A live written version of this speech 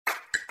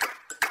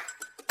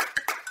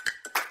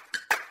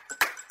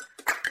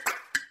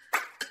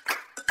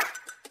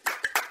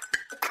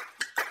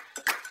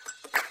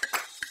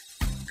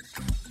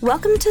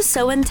Welcome to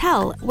Sew and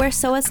Tell, where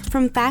sewists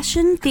from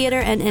fashion, theater,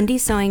 and indie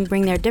sewing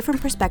bring their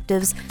different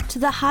perspectives to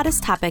the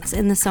hottest topics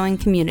in the sewing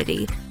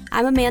community.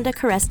 I'm Amanda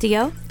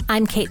Carestio.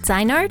 I'm Kate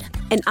Zeinard.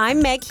 And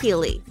I'm Meg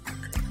Healy.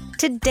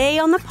 Today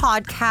on the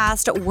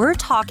podcast, we're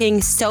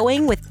talking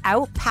sewing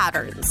without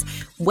patterns.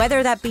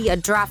 Whether that be a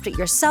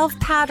draft-it-yourself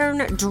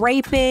pattern,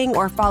 draping,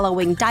 or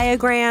following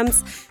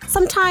diagrams,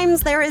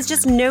 sometimes there is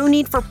just no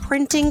need for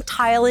printing,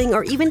 tiling,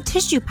 or even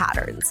tissue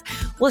patterns.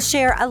 We'll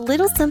share a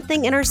little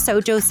something in our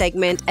Sojo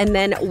segment, and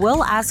then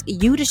we'll ask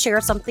you to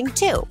share something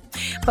too.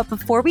 But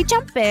before we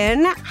jump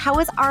in, how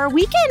was our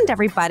weekend,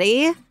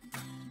 everybody?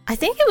 I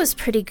think it was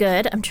pretty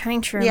good. I'm trying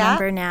to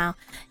remember now.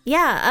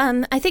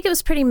 Yeah, I think it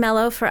was pretty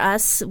mellow for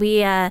us.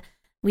 We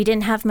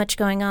didn't have much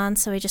going on,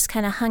 so we just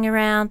kind of hung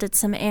around, did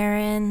some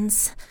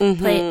errands,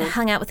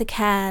 hung out with the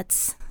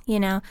cats,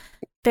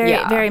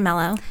 very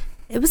mellow.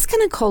 It was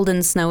kind of cold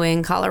and snowy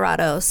in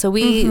Colorado, so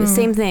we,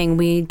 same thing,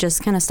 we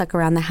just kind of stuck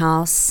around the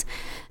house,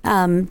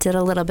 did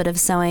a little bit of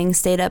sewing,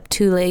 stayed up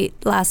too late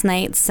last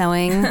night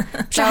sewing,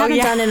 which I haven't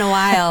done in a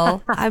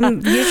while.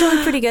 I'm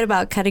usually pretty good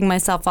about cutting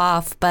myself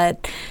off,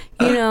 but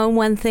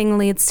one thing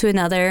leads to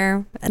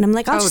another, and I'm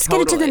like, I'll just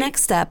get it to the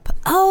next step.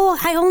 Oh,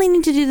 I only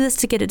need to do this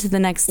to get it to the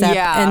next step.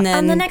 Yeah. And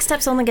then the next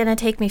step's only going to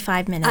take me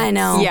 5 minutes. I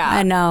know. Yeah.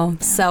 I know.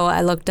 Yeah. So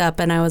I looked up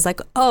and I was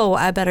like, oh,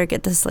 I better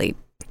get to sleep.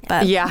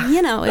 But,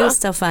 it was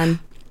still fun.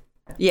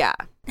 Yeah.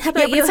 How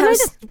about you?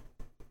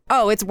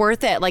 It's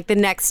worth it. Like the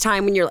next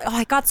time when you're like, oh,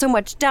 I got so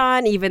much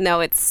done, even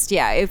though it's,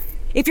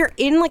 if you're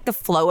in like the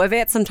flow of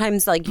it,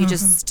 sometimes like you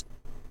just,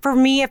 for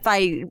me, if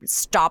I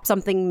stop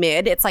something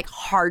mid, it's like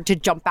hard to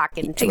jump back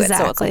into it.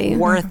 So it's like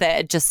worth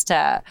it just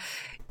to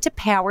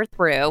power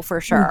through for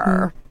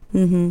sure.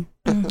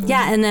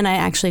 Yeah, and then I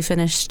actually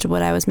finished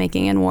what I was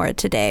making and wore it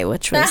today,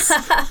 which was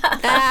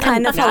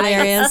kind of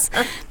hilarious.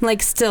 I'm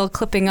like still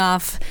clipping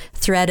off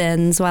thread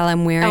ends while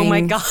I'm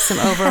wearing some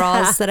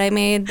overalls that I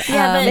made.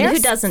 Yeah, but who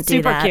doesn't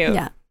do that? Cute.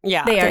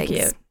 Yeah, they thanks. are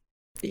cute.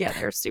 Yeah,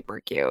 they're super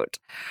cute.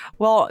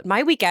 Well,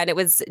 my weekend, it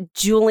was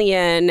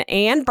Julian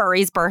and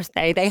Burry's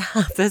birthday. They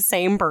have the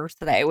same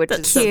birthday, which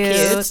is so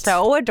cute.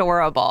 So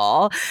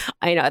adorable.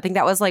 I know. I think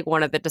that was like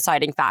one of the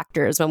deciding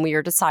factors when we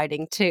were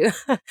deciding to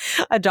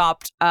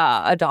adopt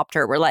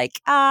her. We're like,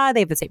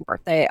 they have the same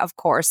birthday, of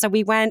course. So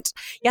we went,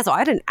 so I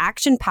had an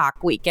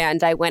action-packed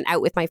weekend. I went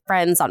out with my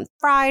friends on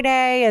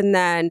Friday and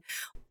then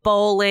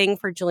bowling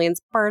for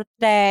Julian's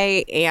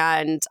birthday,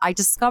 and I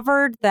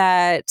discovered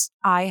that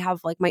I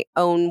have like my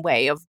own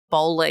way of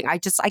bowling. I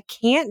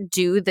can't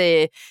do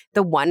the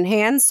one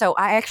hand, so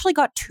I actually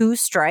got 2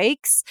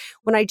 strikes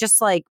when I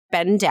just like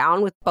bend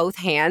down with both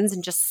hands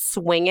and just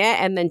swing it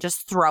and then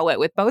just throw it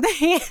with both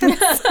hands.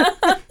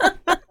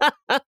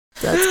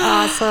 That's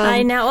awesome.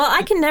 I know. Well,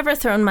 I can never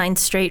throw mine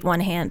straight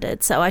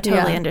one-handed, so I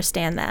totally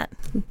understand that.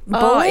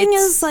 Bowling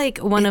is like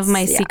one of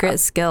my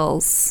secret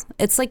skills.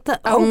 It's like the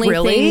only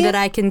thing that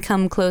I can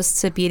come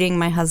close to beating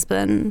my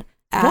husband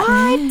at.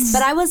 What?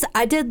 But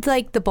I did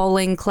like the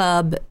bowling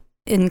club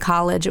in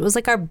college. It was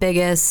like our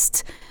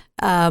biggest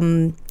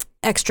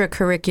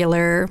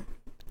extracurricular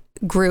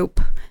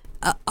group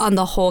on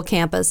the whole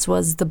campus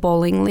was the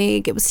bowling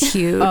league. It was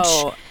huge.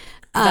 Oh,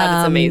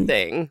 that is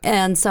amazing.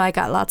 And so I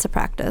got lots of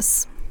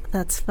practice.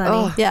 That's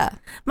funny. Yeah.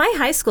 My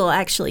high school,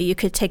 actually, you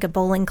could take a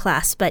bowling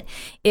class, but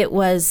it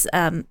was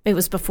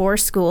before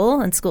school,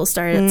 and school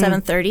started at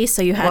 7:30,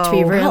 so you had to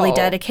be really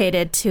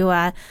dedicated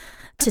to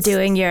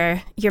doing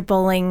your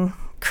bowling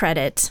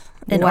credit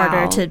in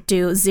order to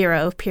do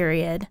 0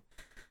 period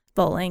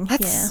bowling.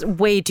 That's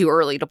way too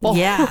early to bowl.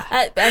 Yeah.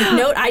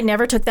 Note, I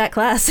never took that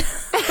class.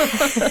 For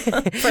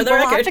the record.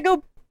 I'll have to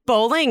go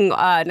bowling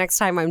next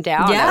time I'm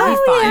down. Yeah. That'd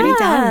be fun.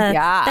 Anytime.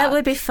 Yeah. That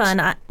would be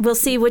fun. We'll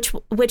see which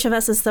of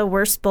us is the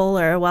worst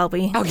bowler while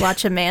we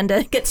watch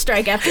Amanda get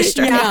strike after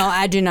strike. No,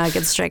 I do not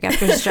get strike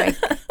after strike.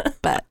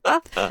 But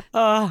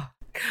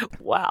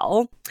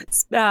well,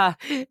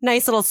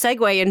 nice little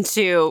segue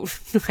into,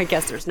 I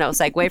guess there's no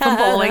segue from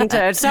bowling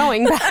to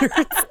sewing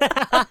patterns.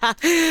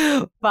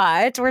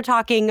 But we're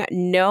talking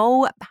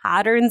no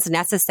patterns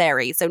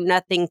necessary. So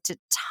nothing to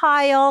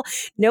tile,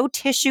 no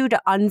tissue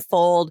to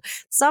unfold.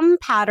 Some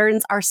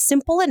patterns are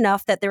simple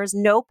enough that there is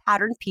no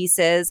pattern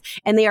pieces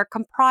and they are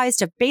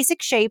comprised of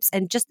basic shapes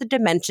and just the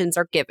dimensions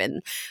are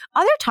given.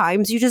 Other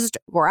times you just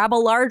grab a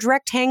large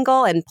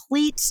rectangle and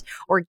pleat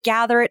or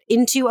gather it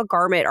into a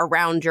garment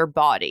around your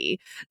body.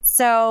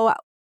 So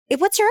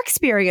what's your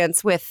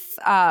experience with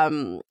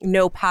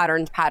no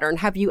pattern?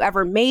 Have you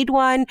ever made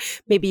one?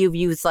 Maybe you've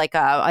used like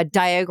a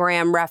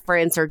diagram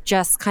reference or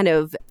just kind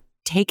of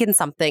taken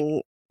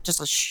something, just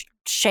a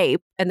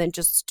shape, and then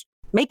just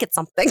make it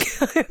something.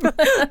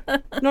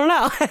 I don't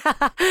know.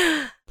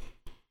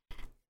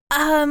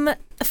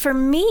 For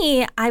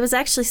me, I was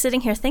actually sitting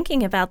here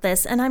thinking about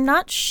this, and I'm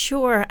not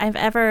sure I've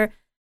ever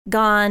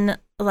gone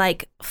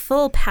like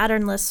full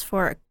patternless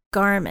for a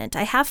garment.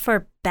 I have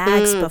for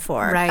bags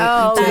before. Right.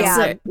 Oh,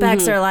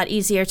 bags are a lot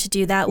easier to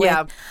do that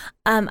with.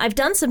 I've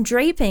done some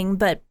draping,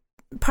 but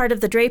part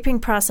of the draping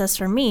process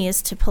for me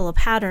is to pull a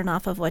pattern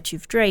off of what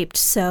you've draped.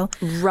 So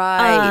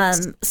right.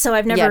 So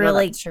I've never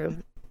really that's true.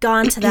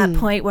 gone to that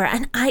point where,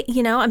 and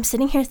I'm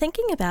sitting here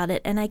thinking about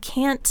it, and I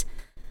can't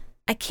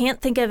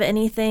think of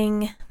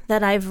anything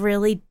that I've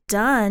really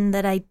done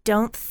that I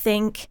don't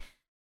think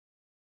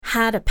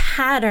had a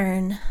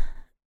pattern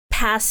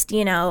past,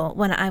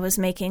 when I was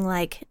making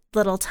like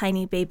little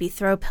tiny baby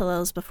throw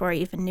pillows before I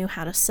even knew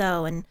how to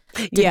sew, and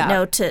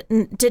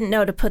didn't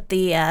know to put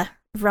the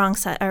wrong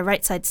side or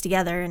right sides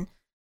together and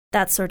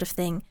that sort of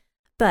thing.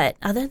 But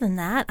other than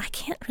that, I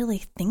can't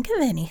really think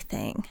of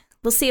anything.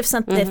 We'll see if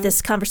if this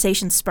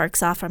conversation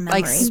sparks off our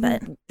memory.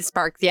 But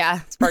spark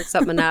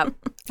something up.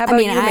 How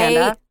about you,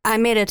 Amanda? I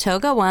made a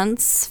toga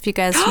once, if you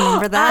guys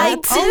remember that.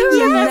 I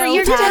do remember.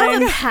 You did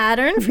have a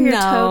pattern for your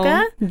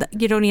toga?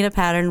 You don't need a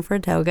pattern for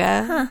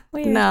toga. Huh,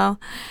 weird. No.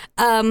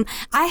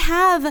 I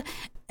have...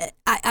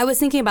 I was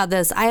thinking about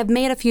this. I have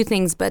made a few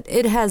things, but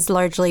it has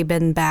largely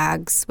been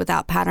bags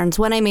without patterns.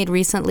 One I made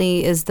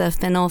recently is the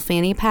Fennel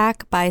Fanny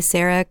Pack by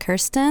Sarah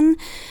Kirsten,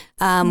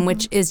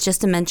 which is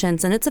just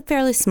dimensions, and it's a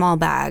fairly small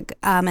bag.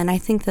 And I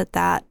think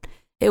that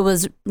it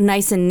was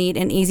nice and neat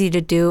and easy to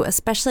do,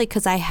 especially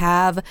because I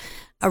have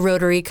a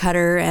rotary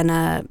cutter and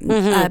a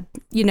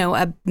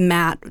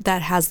mat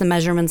that has the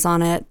measurements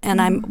on it.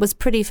 And I was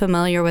pretty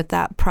familiar with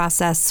that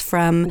process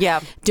from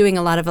doing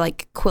a lot of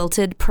like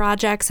quilted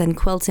projects and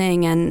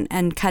quilting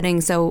and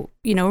cutting. So,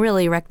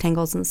 really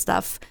rectangles and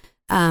stuff.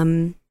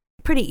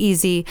 Pretty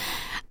easy.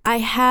 I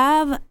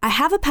have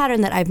a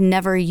pattern that I've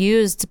never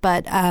used,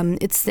 but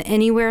it's the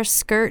Anywhere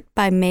skirt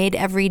by Made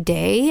Every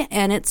Day.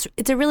 And it's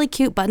a really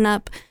cute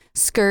button-up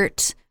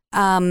skirt.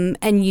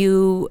 And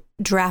you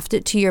draft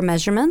it to your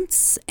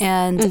measurements,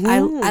 and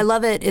I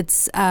love it.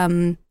 It's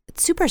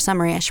super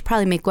summery. I should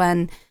probably make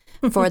one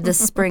for the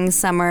spring,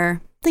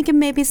 summer. Thinking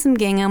maybe some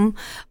gingham,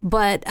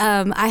 but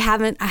I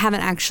haven't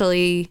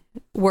actually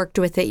worked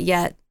with it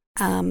yet,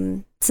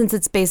 since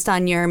it's based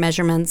on your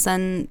measurements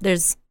and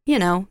there's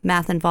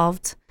math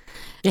involved.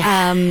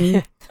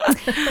 But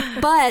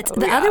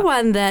the other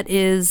one that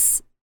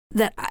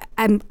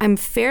I'm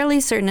fairly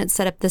certain it's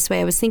set up this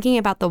way. I was thinking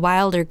about the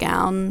Wilder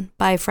gown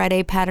by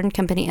Friday Pattern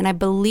Company, and I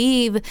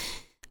believe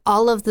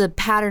all of the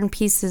pattern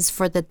pieces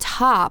for the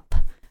top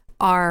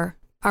are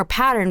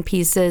pattern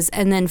pieces,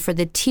 and then for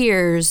the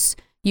tiers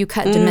you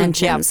cut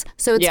dimensions.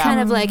 So it's kind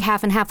of like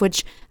half and half,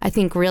 which I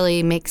think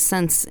really makes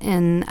sense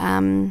in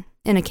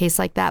a case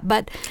like that.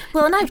 But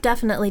and I've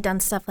definitely done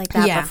stuff like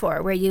that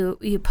before, where you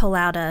pull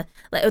out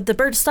the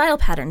Bird Style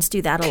patterns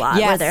do that a lot,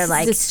 where they're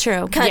like, it's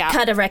true.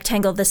 Cut a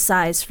rectangle this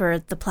size for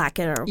the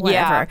placket or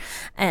whatever,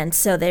 and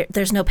so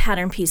there's no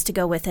pattern piece to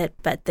go with it,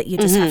 but that you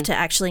just have to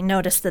actually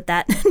notice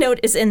that note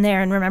is in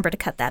there and remember to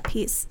cut that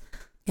piece.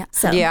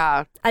 So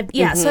I've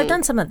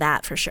done some of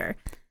that for sure.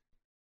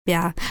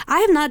 Yeah, I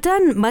have not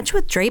done much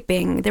with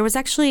draping. There was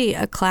actually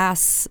a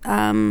class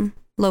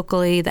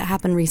locally that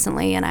happened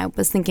recently, and I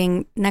was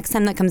thinking next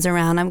time that comes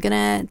around I'm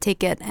gonna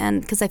take it,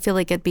 and because I feel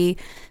like it'd be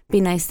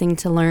a nice thing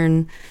to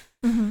learn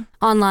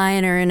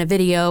online or in a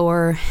video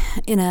or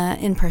in a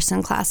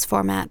in-person class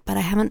format, but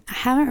I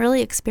haven't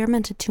really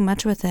experimented too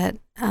much with it.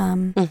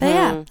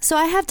 But so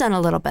I have done a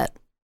little bit.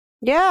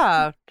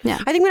 I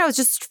think when I was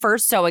just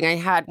first sewing, I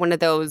had one of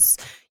those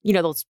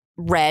those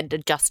red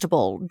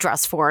adjustable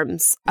dress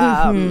forms,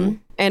 and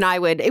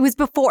it was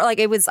before, like,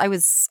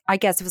 I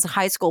guess it was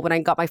high school when I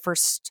got my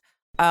first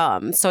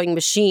sewing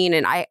machine,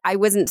 and I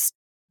wasn't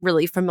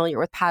really familiar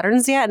with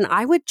patterns yet, and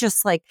I would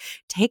just like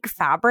take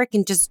fabric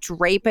and just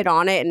drape it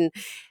on it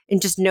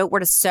and just note where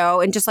to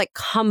sew and just like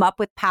come up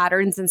with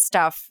patterns and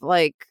stuff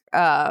like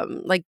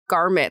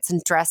garments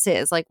and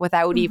dresses, like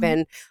without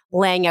even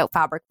laying out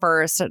fabric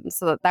first. And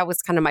so that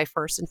was kind of my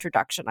first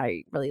introduction.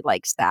 I really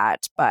liked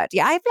that. But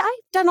yeah, I've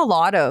done a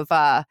lot of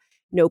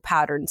no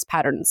patterns.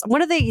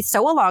 One of the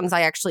sew-alongs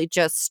I actually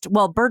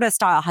Burda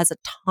Style has a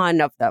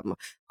ton of them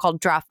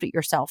called Draft It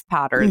Yourself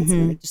patterns.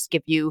 And they just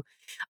give you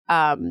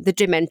the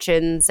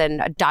dimensions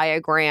and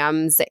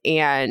diagrams.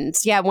 And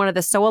yeah, one of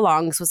the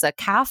sew-alongs was a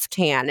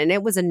caftan, and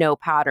it was a no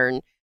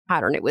pattern.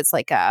 It was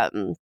like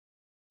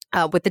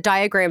with the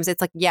diagrams,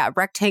 it's like,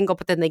 rectangle,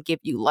 but then they give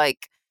you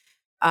like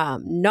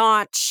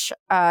notch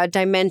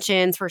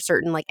dimensions for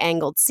certain like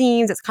angled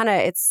seams.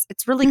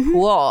 It's really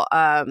cool.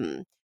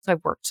 So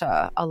I've worked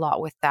a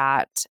lot with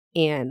that,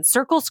 and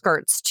circle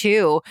skirts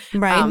too.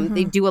 Right.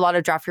 They do a lot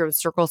of draft your own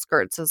circle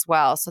skirts as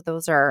well. So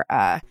those are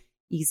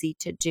easy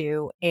to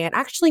do. And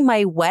actually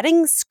my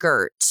wedding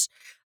skirt,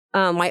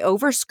 my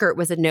overskirt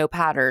was a no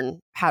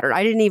pattern.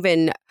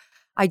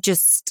 I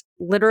just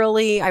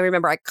literally, I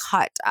remember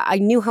I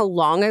knew how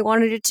long I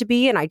wanted it to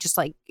be, and I just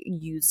like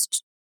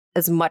used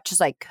as much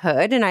as I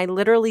could. And I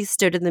literally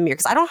stood in the mirror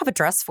because I don't have a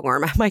dress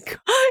form. I'm like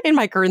in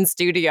my current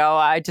studio,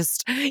 I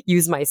just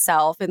use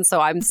myself. And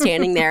so I'm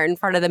standing there in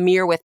front of the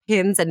mirror with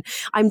pins, and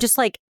I'm just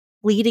like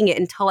pleating it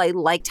until I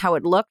liked how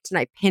it looked, and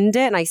I pinned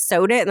it and I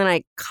sewed it, and then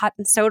I cut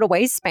and sewed a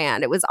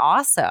waistband. It was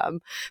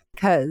awesome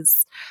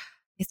because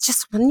it's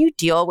just when you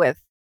deal with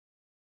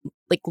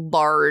like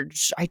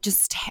large.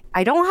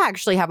 I don't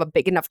actually have a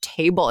big enough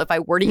table if I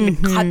were to even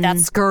cut that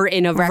skirt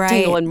in a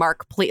rectangle and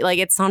mark pleat. Like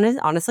it's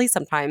honestly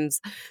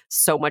sometimes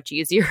so much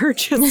easier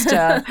just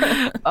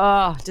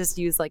to just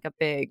use like a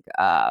big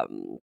a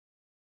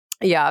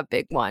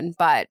big one.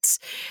 But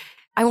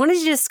I wanted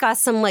to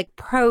discuss some like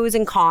pros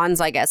and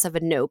cons, I guess, of a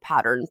no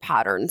pattern.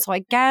 So I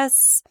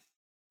guess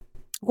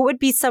what would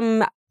be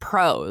some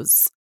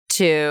pros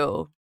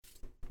to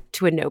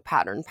a no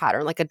pattern,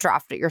 like a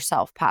draft it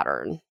yourself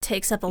pattern?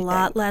 Takes up a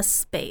lot less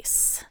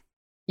space.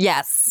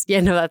 Yes.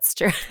 Yeah, no, that's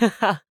true.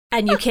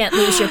 And you can't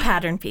lose your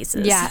pattern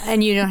pieces. Yeah,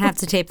 and you don't have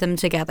to tape them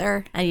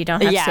together. And you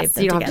don't have to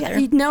tape them together.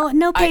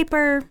 No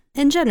paper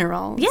in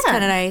general. Yeah. It's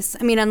kind of nice.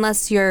 I mean,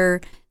 unless you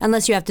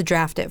have to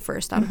draft it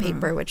first on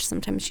paper, which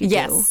sometimes you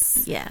do.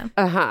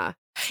 Yeah.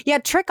 Yeah,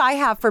 trick I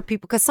have for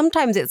people, because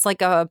sometimes it's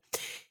like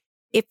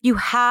if you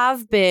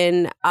have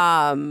been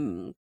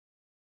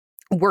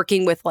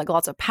working with like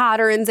lots of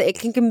patterns, it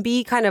can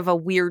be kind of a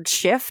weird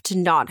shift to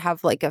not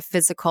have like a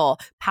physical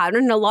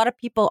pattern. And a lot of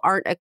people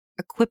aren't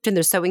equipped in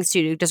their sewing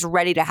studio just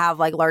ready to have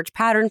like large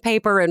pattern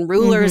paper and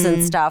rulers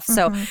and stuff.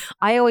 So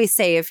I always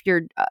say if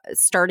you're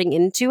starting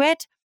into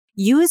it,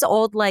 use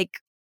old like,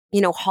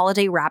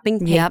 holiday wrapping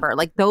paper. Yep.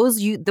 Like those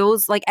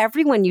like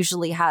everyone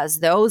usually has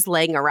those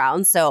laying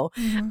around. So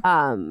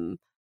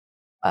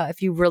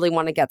if you really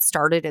want to get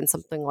started in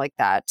something like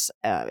that,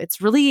 it's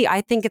really,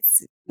 I think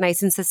it's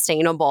nice and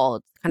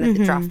sustainable. Kind of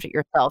to draft it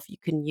yourself. You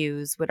can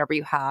use whatever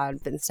you have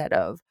instead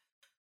of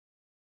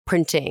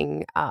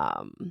printing.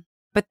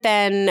 But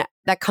then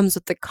that comes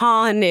with the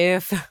con.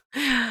 If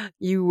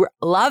you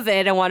love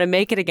it and want to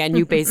make it again,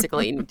 you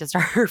basically need to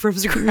start from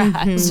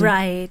scratch.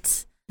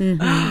 Right.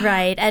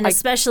 Right. And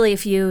especially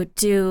if you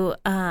do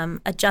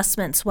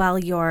adjustments while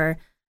you're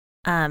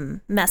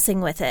messing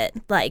with it,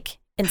 like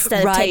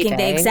instead of taking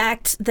the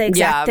exact thing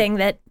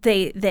that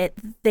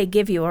they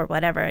give you or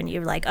whatever, and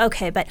you're like,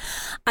 okay, but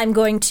I'm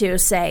going to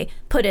say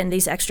put in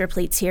these extra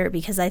pleats here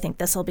because I think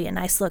this will be a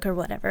nice look or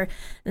whatever,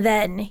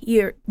 then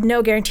you're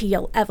no guarantee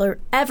you'll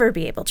ever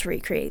be able to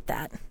recreate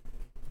that.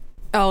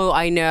 Oh,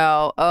 I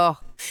know. Oh,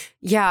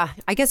 yeah.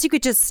 I guess you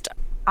could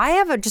I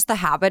have just the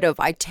habit of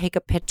I take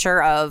a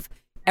picture of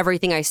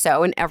everything I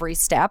sew in every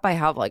step. I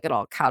have like it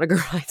all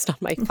categorized on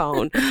my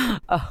phone.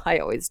 I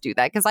always do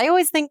that because I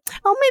always think,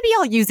 oh, maybe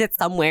I'll use it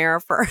somewhere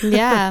for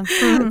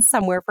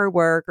somewhere for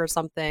work or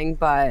something.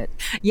 But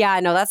yeah,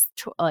 no,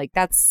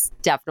 that's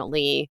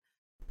definitely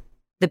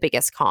the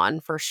biggest con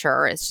for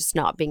sure. It's just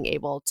not being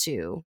able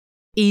to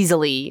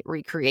easily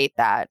recreate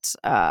that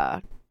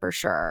for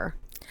sure.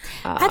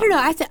 I don't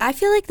know. I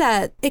feel like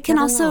that it can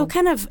also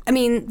kind of, I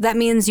mean, that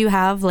means you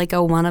have like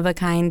a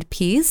one-of-a-kind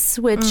piece,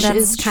 which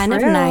is kind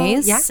of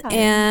nice. Yeah.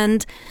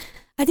 And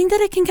I think that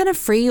it can kind of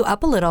free you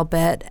up a little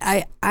bit.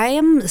 I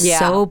am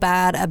so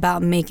bad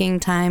about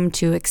making time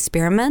to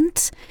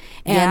experiment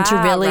and to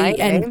really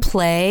and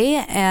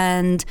play.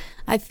 And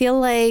I feel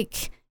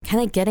like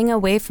kind of getting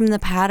away from the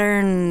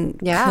pattern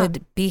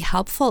could be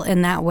helpful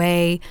in that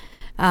way.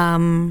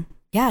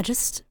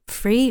 Just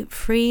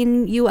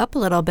freeing you up a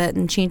little bit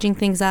and changing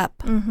things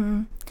up.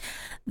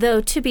 Though,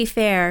 to be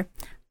fair,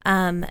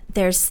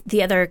 there's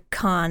the other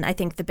con. I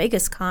think the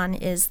biggest con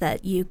is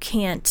that you're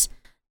kind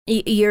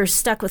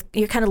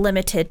of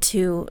limited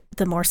to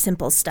the more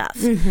simple stuff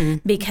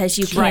because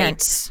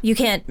you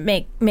can't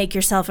make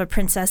yourself a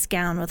princess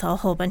gown with a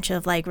whole bunch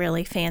of like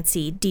really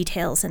fancy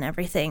details and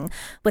everything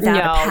without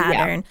a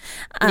pattern.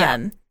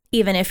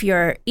 Even if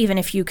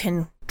you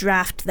can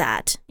draft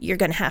that, you're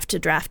going to have to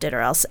draft it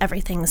or else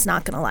everything's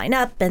not going to line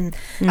up and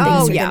things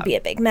are going to be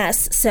a big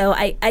mess. So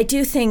I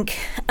do think,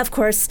 of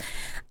course,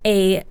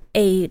 a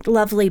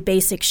lovely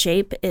basic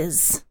shape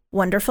is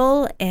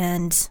wonderful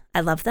and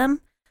I love them.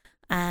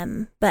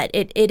 But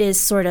it is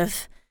sort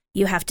of,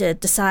 you have to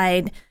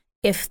decide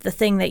if the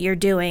thing that you're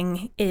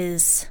doing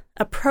is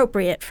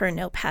appropriate for a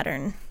no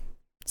pattern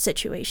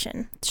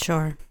situation.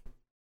 Sure.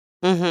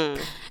 I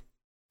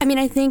mean,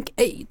 I think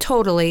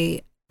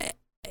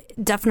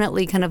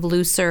definitely kind of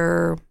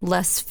looser,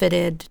 less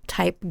fitted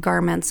type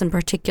garments in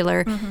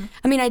particular.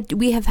 I mean,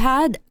 we have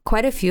had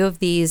quite a few of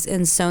these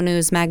in Sew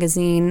News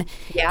magazine.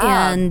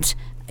 Yeah. And,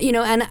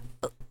 and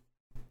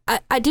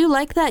I do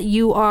like that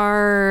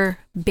you're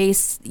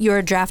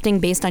drafting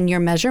based on your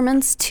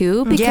measurements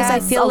too, because I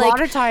feel like a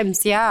lot of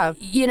times,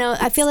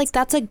 I feel like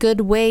that's a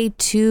good way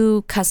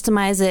to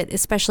customize it,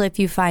 especially if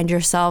you find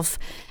yourself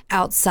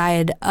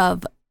outside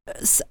of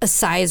a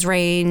size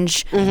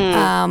range,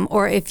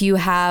 or if you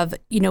have,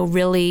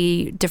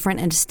 really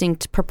different and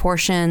distinct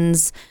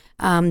proportions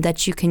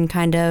that you can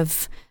kind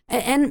of,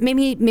 and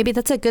maybe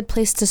that's a good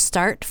place to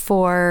start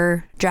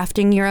for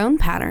drafting your own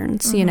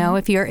patterns.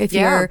 If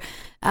you're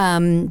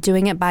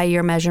doing it by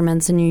your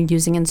measurements and you're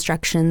using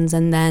instructions,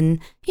 and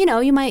then,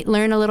 you might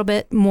learn a little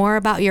bit more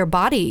about your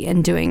body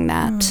in doing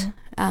that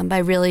by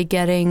really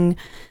getting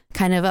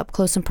kind of up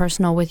close and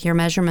personal with your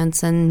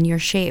measurements and your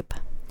shape.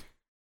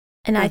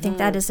 And I think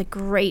that is a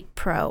great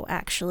pro,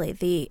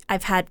 actually.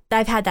 I've had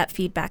that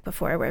feedback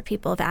before where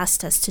people have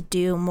asked us to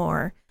do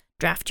more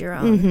draft your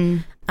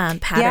own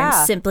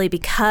patterns simply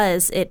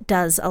because it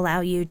does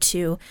allow you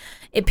to,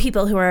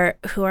 people who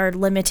are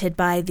limited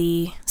by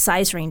the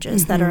size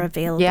ranges that are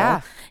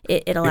available,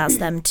 it allows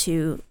them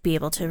to be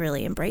able to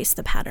really embrace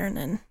the pattern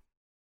and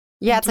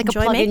it's like a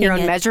plug in your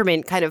own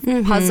measurement kind of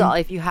puzzle.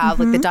 If you have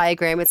like the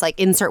diagram, it's like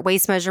insert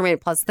waist measurement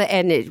plus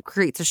and it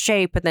creates a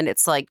shape, and then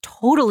it's like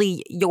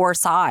totally your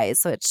size.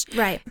 So it's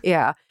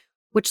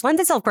which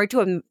lends itself great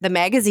to the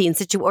magazine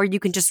situation, or you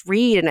can just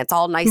read and it's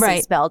all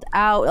nicely spelled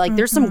out. Like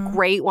there's some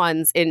great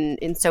ones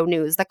in So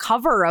News. The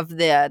cover of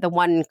the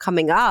one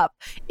coming up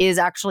is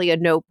actually a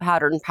no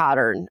pattern.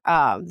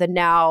 The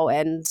now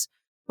and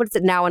what is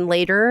it? Now and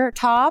later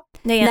top.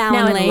 Now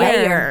and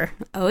layer.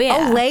 Oh yeah.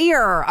 Oh,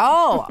 layer.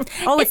 Oh,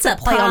 it's a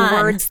play on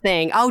words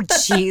thing. Oh,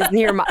 geez,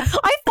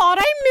 I thought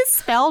I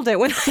misspelled it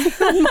when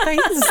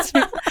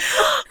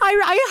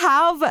I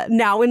have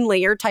now and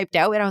layer typed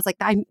out, and I was like,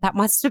 that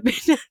must have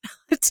been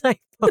a typo.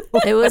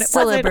 It was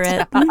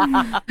deliberate.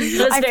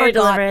 It was very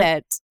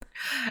deliberate.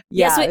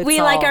 Yes,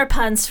 we like our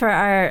puns for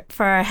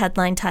our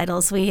headline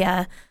titles.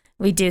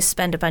 We do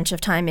spend a bunch of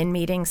time in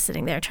meetings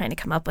sitting there trying to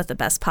come up with the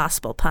best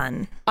possible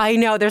pun. I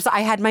know.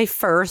 I had my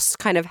first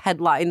kind of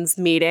headlines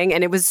meeting,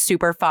 and it was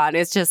super fun.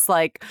 It's just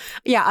like,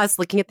 us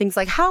looking at things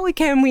like, how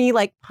can we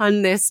like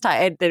pun this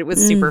time? It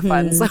was super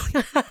fun. So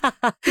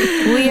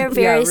we are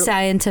very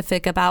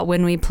scientific about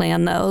when we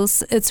plan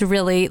those. It's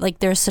really like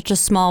there's such a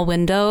small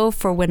window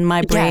for when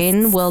my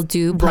brain will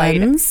do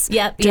puns.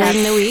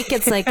 During the week.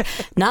 It's like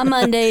not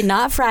Monday,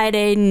 not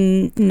Friday,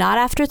 not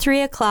after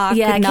 3 o'clock,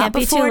 not can't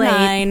before be too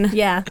 9.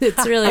 Yeah.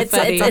 It's really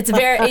funny. It's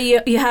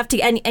very, you have to,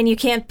 and you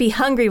can't be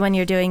hungry when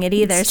you're doing it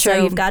either. It's so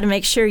true. you've got to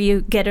make sure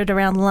you get it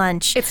around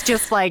lunch. It's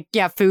just like,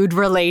 food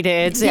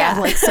related.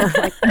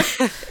 I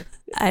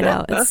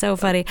know. It's so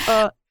funny.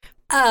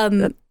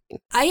 I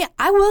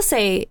will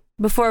say,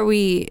 before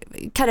we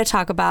kind of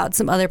talk about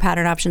some other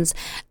pattern options,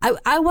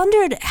 I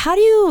wondered, how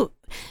do you,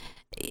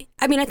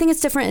 I mean, I think it's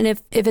different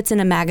if it's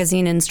in a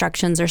magazine,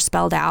 instructions are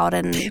spelled out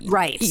and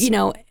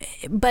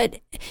but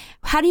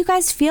how do you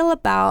guys feel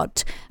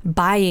about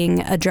buying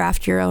a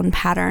draft your own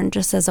pattern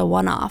just as a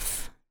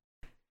one-off?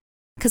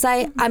 Because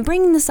I'm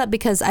bringing this up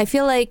because I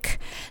feel like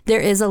there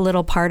is a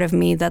little part of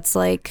me that's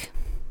like,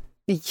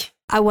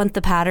 I want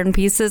the pattern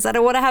pieces. I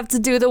don't want to have to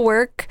do the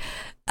work.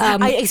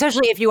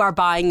 Especially if you are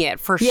buying it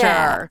for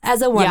sure.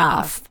 As a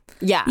one-off.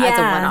 Yeah, as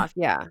a one-off,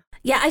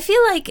 Yeah, I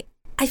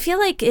feel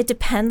like it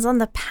depends on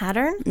the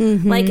pattern.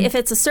 Like if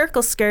it's a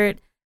circle skirt,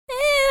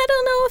 I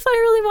don't know if I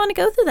really want to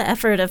go through the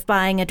effort of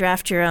buying a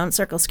draft your own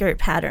circle skirt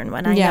pattern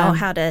when I know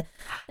how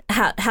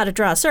to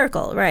draw a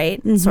circle,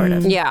 right? Sort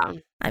of. Yeah.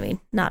 I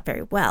mean, not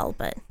very well,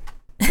 but.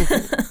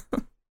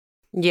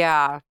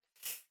 Yeah.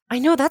 I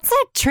know that's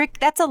a trick.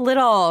 That's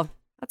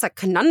a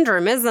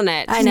conundrum, isn't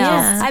it? I know.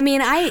 Yeah. I mean,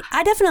 I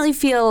definitely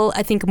feel,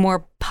 I think,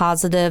 more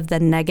positive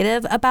than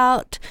negative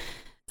about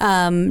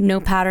no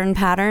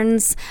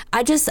patterns.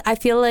 I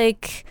feel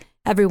like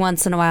every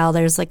once in a while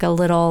there's like a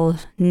little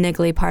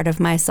niggly part of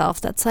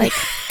myself that's like,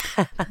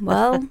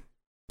 well,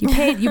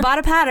 you bought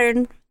a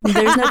pattern,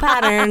 there's no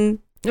pattern,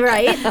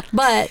 right?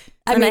 But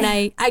I mean,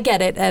 I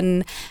get it,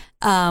 and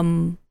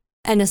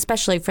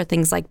especially for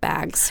things like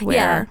bags,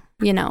 where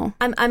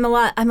I'm a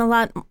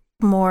lot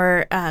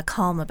more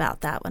calm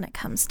about that when it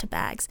comes to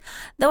bags.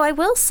 Though I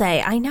will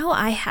say, I know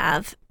I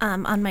have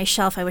on my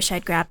shelf. I wish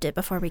I'd grabbed it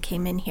before we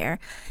came in here.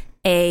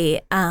 A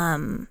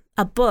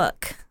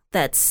book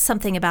that's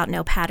something about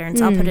no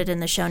patterns. I'll put it in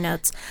the show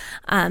notes.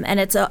 And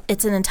it's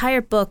an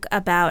entire book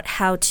about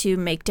how to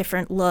make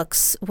different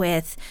looks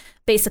with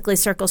basically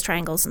circles,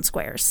 triangles, and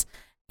squares.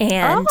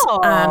 And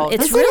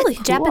it's really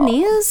cool.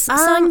 Japanese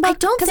sewing book? I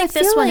don't think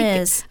this one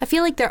is. I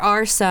feel like there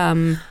are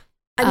some.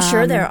 I'm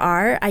sure there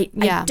are. I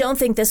don't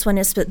think this one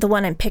is, but the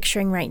one I'm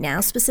picturing right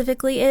now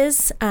specifically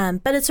is.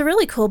 But it's a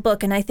really cool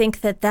book, and I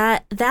think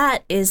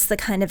that is the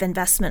kind of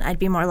investment I'd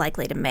be more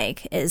likely to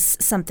make, is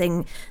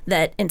something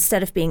that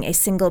instead of being a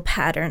single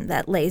pattern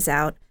that lays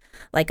out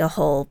like a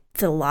whole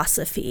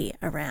philosophy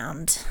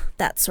around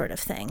that sort of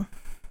thing.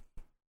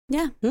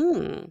 Yeah.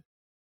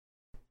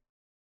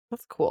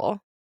 That's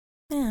cool.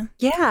 Yeah.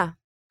 Yeah.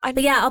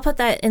 But yeah, I'll put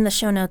that in the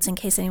show notes in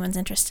case anyone's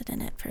interested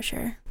in it, for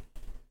sure.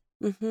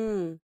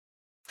 Mm-hmm.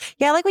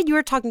 Yeah, I like what you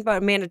were talking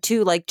about, Amanda,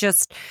 too. Like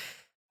just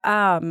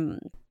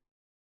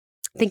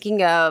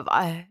thinking of,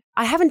 I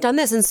haven't done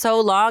this in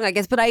so long, I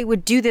guess, but I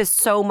would do this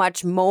so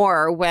much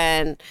more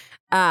when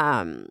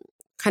kind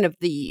of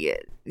the,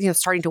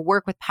 starting to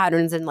work with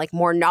patterns and like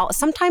more knowledge.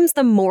 Sometimes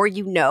the more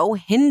you know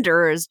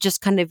hinders just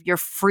kind of your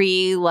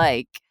free,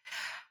 like,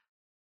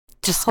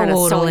 just kind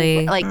of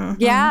sewing, like, like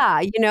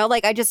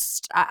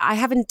I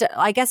haven't,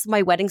 I guess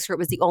my wedding skirt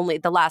was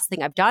the last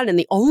thing I've done. And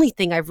the only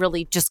thing I've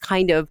really just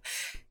kind of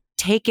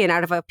taken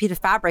out of a piece of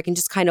fabric and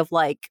just kind of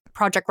like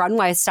Project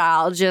Runway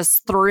style,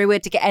 just threw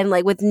it together, and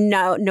like with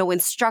no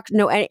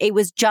instruction, it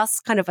was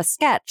just kind of a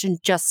sketch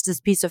and just this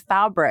piece of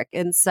fabric.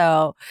 And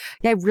so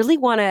I really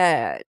want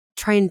to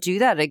try and do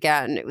that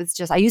again. It was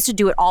just, I used to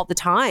do it all the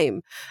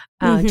time.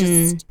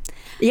 Totally.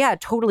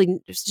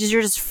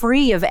 You're just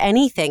free of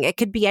anything. It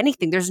could be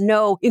anything. There's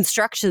no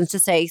instructions to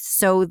say,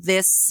 sew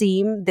this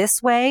seam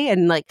this way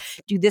and like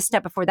do this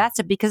step before that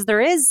step, because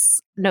there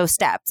is no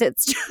steps.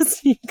 It's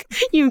just,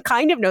 you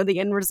kind of know the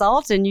end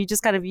result and you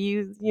just kind of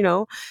use,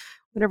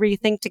 whatever you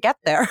think to get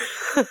there.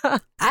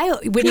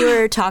 When you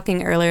were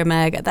talking earlier,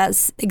 Meg,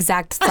 that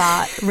exact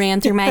thought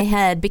ran through my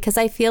head, because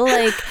I feel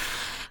like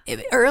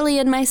early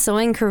in my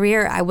sewing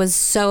career, I would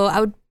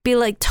be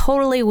like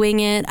totally wing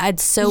it. I'd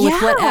sew with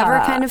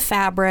whatever kind of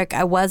fabric.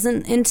 I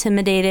wasn't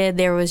intimidated.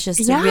 There was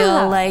just a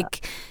real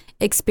like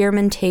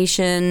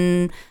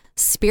experimentation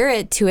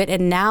spirit to it.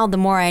 And now the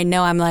more I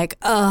know, I'm like,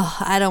 oh,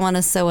 I don't want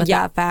to sew with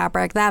that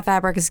fabric. That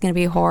fabric is going to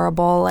be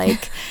horrible.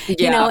 Like,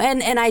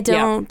 and I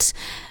don't...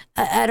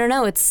 I don't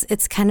know.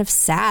 It's kind of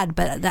sad,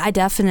 but I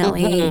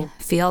definitely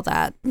feel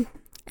that.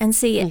 And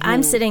see,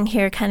 I'm sitting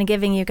here kind of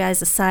giving you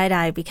guys a side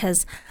eye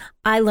because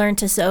I learned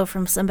to sew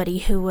from somebody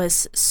who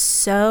was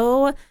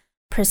so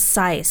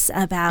precise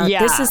about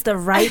this is the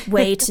right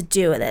way to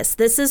do this.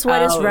 This is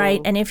what is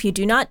right. And if you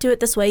do not do it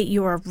this way,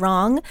 you are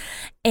wrong.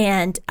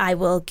 And I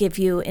will give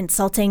you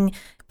insulting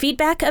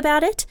feedback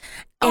about it.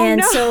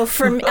 So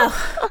for me...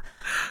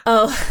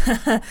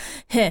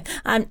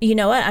 you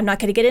know what? I'm not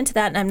going to get into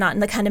that, and I'm not in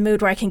the kind of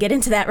mood where I can get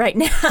into that right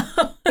now.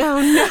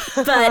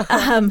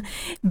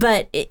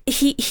 But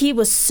he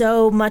was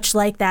so much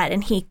like that,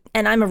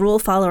 and I'm a rule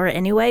follower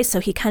anyway, so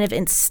he kind of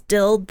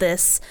instilled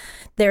this.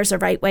 There's a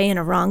right way and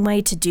a wrong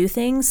way to do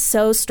things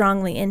so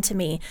strongly into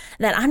me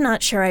that I'm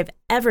not sure I've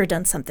ever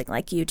done something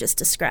like you just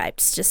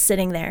described, just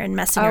sitting there and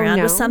messing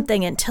around with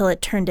something until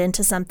it turned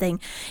into something.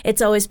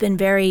 It's always been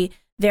very,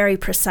 very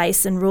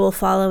precise and rule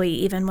followy,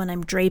 even when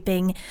I'm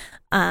draping,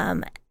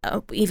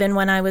 even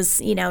when I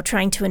was,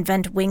 trying to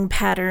invent wing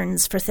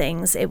patterns for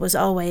things. It was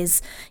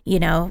always, you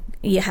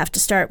have to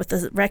start with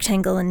the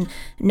rectangle and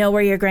know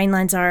where your grain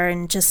lines are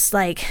and just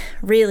like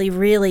really,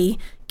 really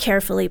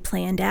carefully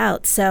planned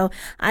out. So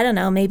I don't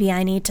know, maybe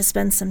I need to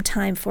spend some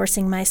time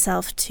forcing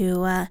myself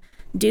to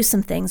do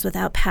some things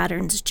without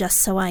patterns just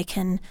so I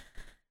can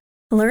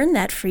learn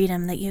that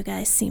freedom that you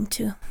guys seem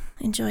to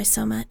enjoy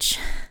so much.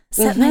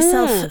 Set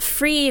myself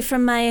free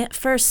from my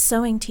first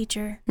sewing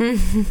teacher.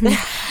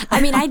 I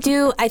mean, I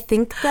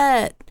think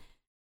that,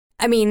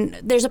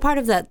 there's a part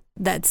of that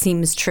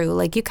seems true.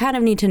 Like, you kind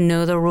of need to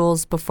know the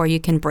rules before you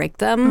can break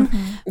them.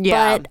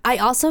 But I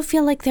also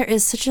feel like there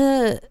is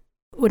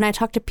when I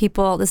talk to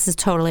people, this is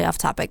totally off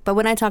topic, but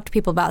when I talk to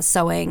people about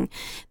sewing,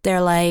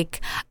 they're like,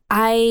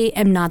 I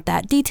am not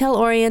that detail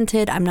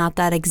oriented. I'm not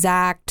that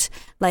exact.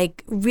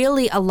 Like,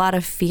 really a lot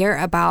of fear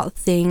about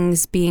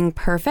things being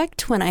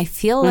perfect, when I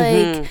feel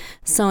like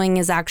sewing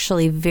is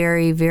actually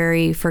very,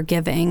 very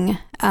forgiving.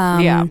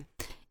 In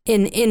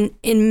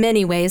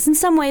many ways. In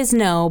some ways,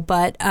 no,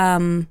 but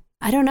I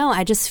don't know.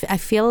 I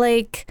feel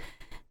like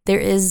there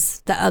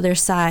is the other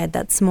side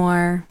that's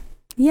more,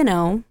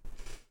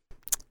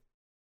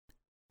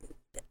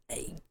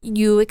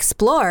 you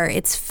explore.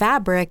 It's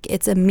fabric,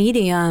 it's a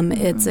medium,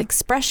 it's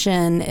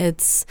expression,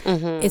 it's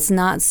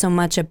not so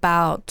much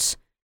about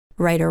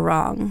right or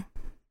wrong.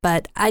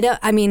 But I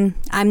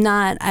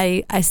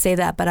say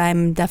that, but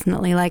I'm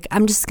definitely like,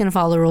 I'm just going to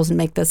follow the rules and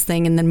make this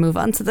thing and then move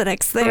on to the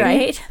next thing.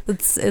 Right.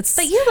 It's.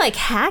 But you like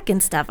hack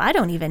and stuff. I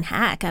don't even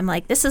hack. I'm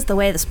like, this is the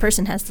way this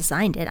person has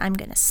designed it. I'm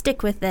going to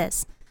stick with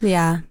this.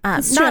 Yeah.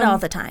 Not all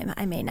the time.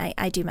 I mean,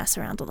 I do mess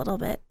around a little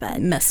bit, but.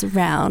 Mess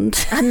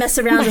around. I mess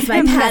around with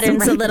my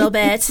patterns a little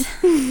bit.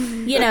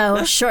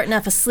 Shorten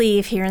up a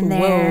sleeve here and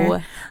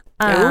there.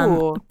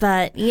 Whoa.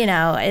 But,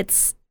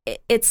 it's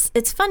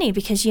funny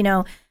because,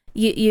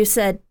 you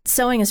said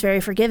sewing is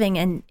very forgiving,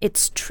 and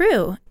it's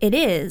true. It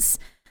is.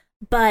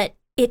 But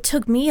it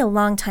took me a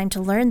long time to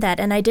learn that,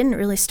 and I didn't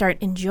really start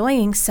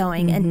enjoying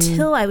sewing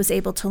until I was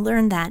able to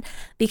learn that,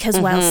 because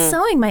while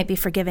sewing might be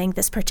forgiving,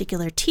 this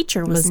particular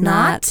teacher was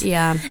not.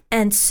 Yeah.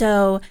 And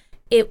so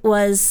it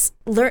was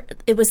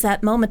that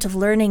moment of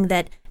learning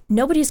that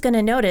nobody's going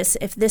to notice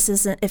if this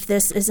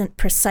isn't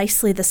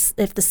precisely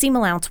if the seam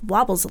allowance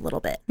wobbles a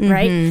little bit,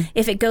 right?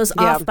 If it goes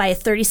off by a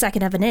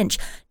 32nd of an inch,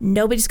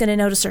 nobody's going to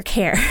notice or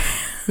care.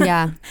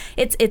 Yeah.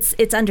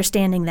 It's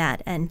understanding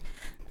that, and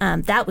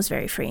that was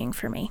very freeing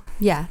for me.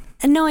 Yeah.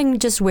 And knowing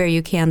just where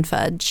you can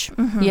fudge.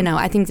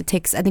 I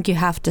think you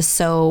have to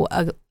sew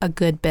a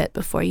good bit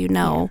before you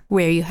know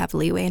where you have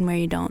leeway and where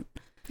you don't.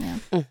 Yeah.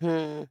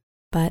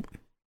 But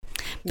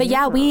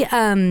yeah, we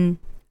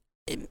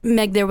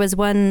Meg, there was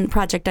one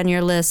project on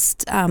your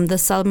list,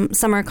 the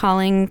Summer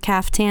Calling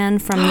Caftan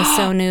from the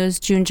Sew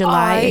News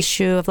June-July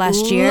issue of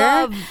last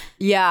year.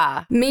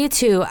 Yeah. Me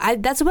too.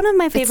 That's one of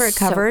my favorite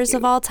covers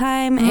of all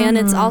time. And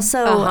it's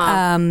also,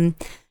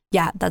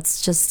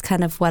 that's just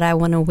kind of what I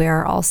want to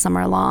wear all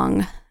summer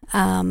long.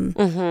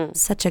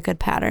 Such a good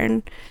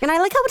pattern. And I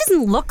like how it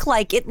doesn't look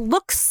like it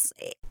looks...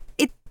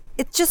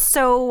 It's just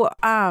so,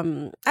 I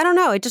don't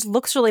know. It just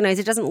looks really nice.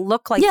 It doesn't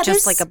look like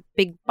just like a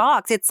big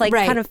box. It's like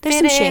kind of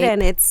fitted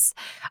and it's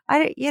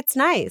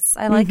nice.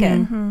 I like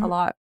it a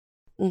lot.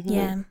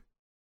 Yeah.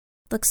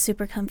 Looks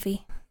super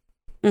comfy.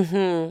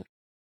 Mm-hmm.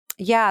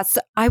 Yeah.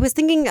 So I was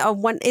thinking of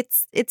one.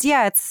 It's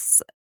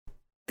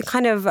the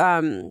kind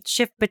of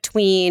shift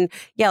between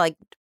like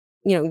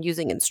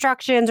using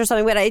instructions or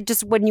something. But I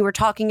just when you were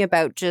talking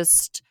about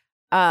just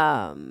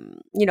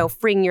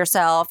freeing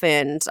yourself,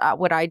 and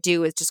what I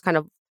do is just kind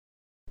of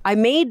I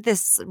made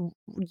this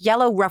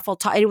yellow ruffle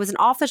top. It was an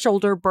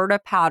off-the-shoulder Berta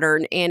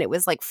pattern, and it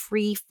was like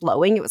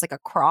free-flowing. It was like a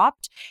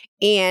cropped,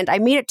 and I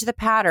made it to the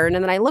pattern,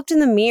 and then I looked in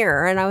the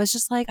mirror, and I was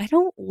just like, I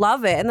don't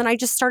love it. And then I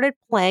just started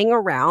playing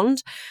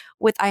around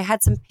with, I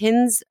had some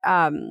pins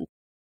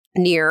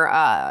near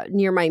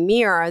my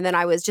mirror, and then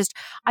I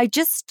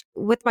just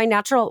with my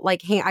natural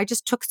hand, I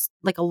just took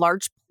like a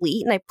large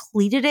pleat, and I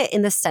pleated it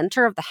in the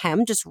center of the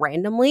hem just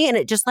randomly, and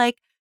it just like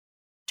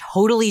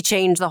totally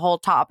changed the whole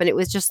top. And it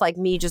was just like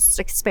me just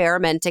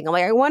experimenting. I'm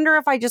like, I wonder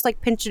if I just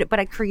like pinched it, but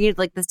I created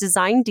like this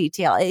design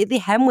detail. The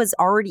hem was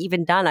already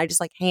even done. I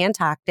just like hand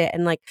tacked it,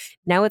 and like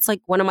now it's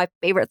like one of my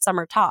favorite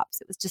summer tops.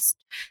 It was just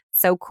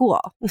so cool.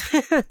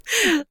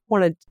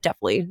 Want to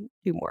definitely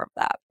do more of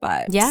that.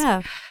 But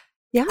yeah.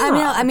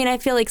 I mean, I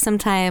feel like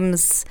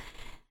sometimes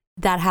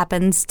that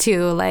happens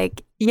too.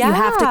 Like you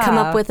have to come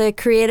up with a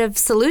creative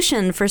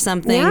solution for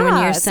something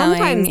when you're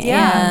sewing.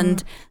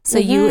 And so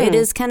it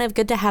is kind of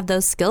good to have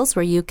those skills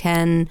where you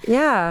can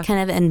kind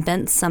of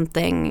invent a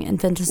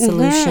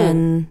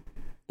solution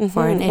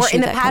for an issue. Or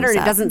in the pattern,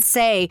 it doesn't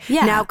say,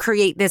 now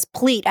create this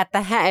pleat at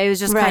the head. It was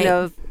just kind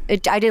of,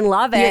 I didn't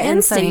love it. Your and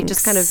instincts. So you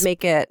just kind of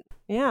make it,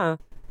 Yeah.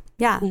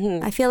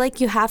 I feel like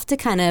you have to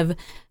kind of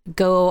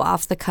go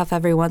off the cuff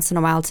every once in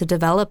a while to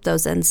develop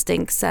those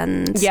instincts.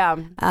 And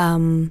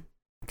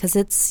because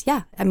it's,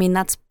 I mean,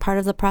 that's part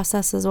of the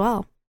process as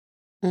well.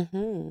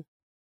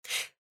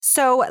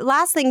 So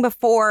last thing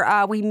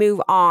before we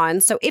move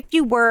on. So if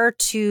you were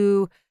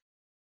to,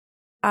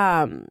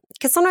 because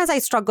sometimes I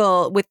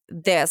struggle with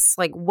this,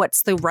 like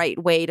what's the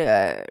right way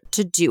to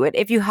do it?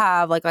 If you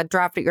have like a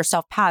draft it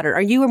yourself pattern,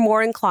 are you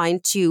more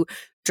inclined to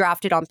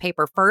draft it on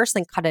paper first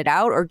and cut it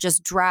out, or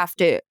just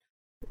draft it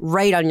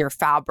right on your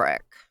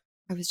fabric?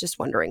 I was just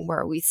wondering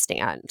where we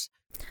stand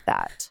with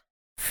that.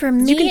 For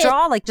me, you can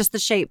draw like just the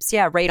shapes,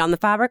 right on the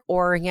fabric,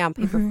 or on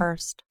paper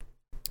first.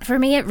 For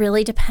me, it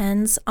really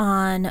depends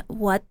on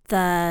what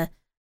the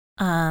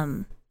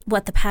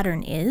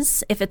pattern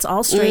is. If it's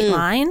all straight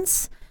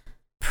lines,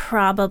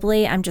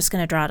 probably I'm just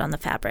going to draw it on the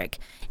fabric.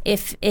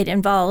 If it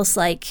involves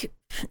like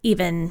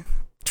even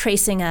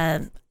tracing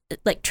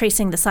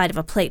the side of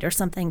a plate or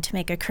something to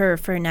make a curve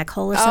for a neck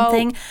hole or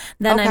something,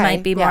 then I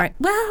might be more,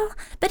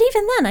 but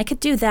even then I could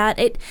do that.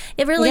 It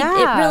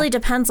really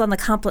depends on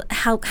the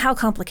how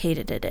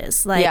complicated it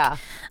is. Like,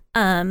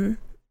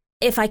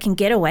 if I can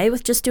get away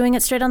with just doing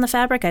it straight on the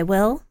fabric, I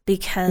will,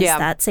 because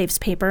that saves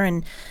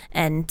paper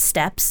and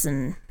steps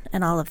and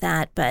all of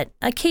that. But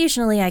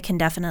occasionally I can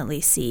definitely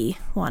see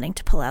wanting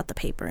to pull out the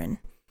paper and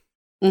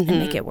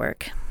make it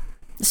work.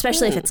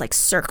 Especially if it's like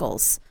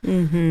circles,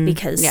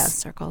 because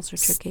circles are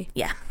tricky.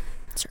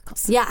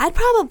 Circles. Yeah, I'd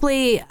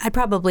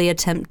probably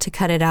attempt to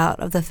cut it out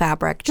of the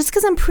fabric, just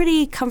because I'm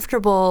pretty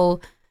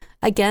comfortable.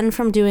 Again,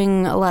 from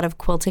doing a lot of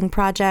quilting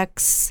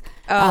projects.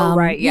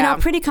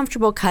 Pretty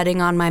comfortable cutting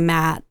on my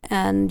mat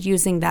and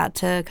using that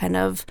to kind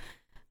of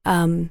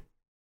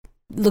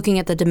looking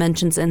at the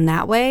dimensions in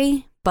that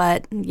way.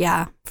 But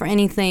for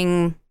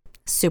anything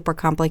super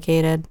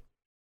complicated,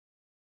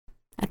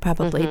 I'd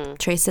probably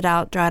trace it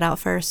out, draw it out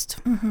first.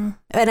 And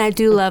I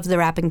do love the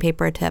wrapping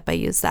paper tip. I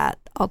use that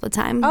all the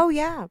time. Oh,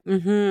 yeah.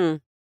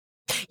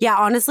 Yeah,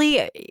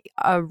 honestly,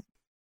 a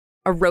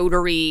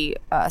rotary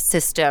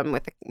system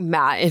with a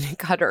mat and a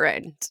cutter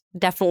and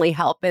definitely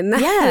help in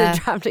that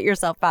draft it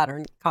yourself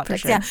pattern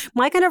context. Sure. Yeah,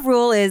 my kind of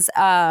rule is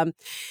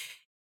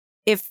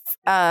if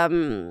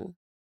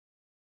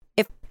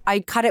I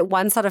cut it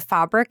one set of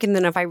fabric, and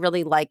then if I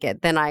really like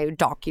it, then I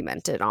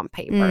document it on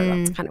paper.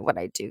 That's kind of what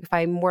I do. If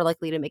I'm more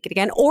likely to make it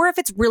again, or if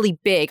it's really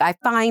big, I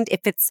find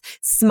if it's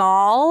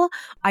small,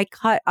 I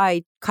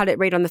cut it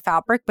right on the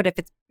fabric. But if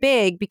it's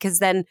big, because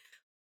then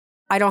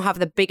I don't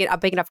have a big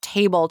enough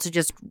table to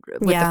just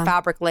with the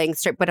fabric laying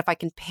straight. But if I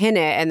can pin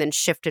it and then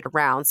shift it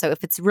around, so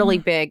if it's really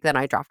big, then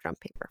I draft it on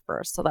paper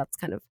first. So that's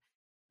kind of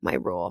my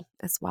rule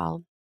as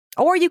well.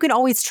 Or you can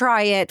always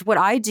try it. What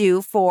I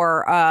do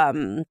for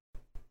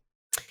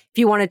if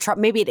you want to try,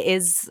 maybe it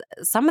is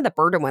some of the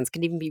Berta ones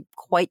can even be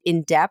quite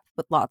in depth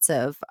with lots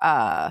of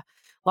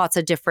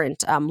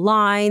different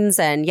lines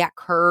and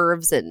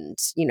curves and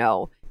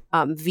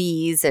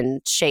V's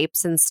and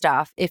shapes and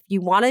stuff. If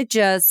you want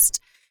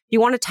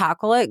to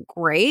tackle it,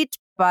 great,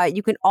 but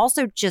you can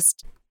also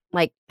just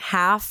like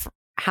half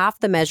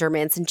the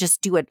measurements and just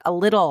do it a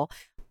little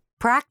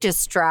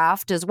practice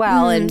draft as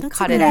well and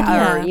cut it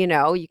out.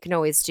 Or you can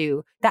always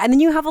do that, and then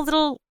you have a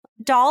little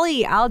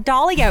dolly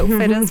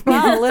outfit as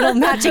well, a little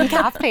matching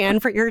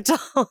caftan for your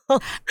doll. I've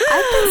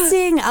been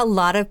seeing a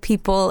lot of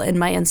people in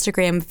my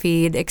Instagram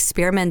feed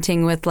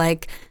experimenting with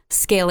like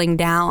scaling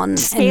down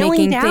and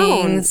making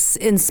things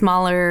in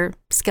smaller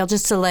scale,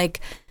 just to like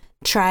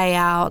try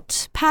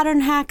out pattern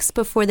hacks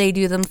before they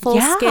do them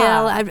full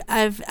scale.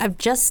 I've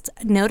just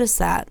noticed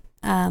that.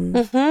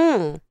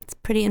 It's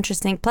pretty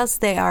interesting. Plus,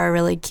 they are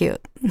really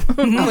cute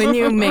when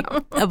you make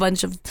a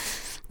bunch of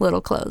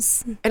little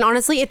clothes. And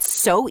honestly, it's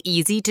so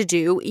easy to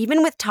do,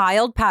 even with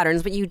tiled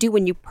patterns. What you do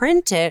when you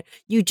print it,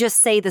 you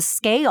just say the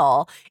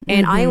scale,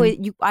 and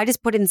I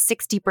just put in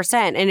 60%,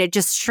 and it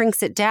just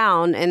shrinks it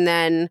down. And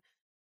then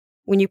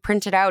when you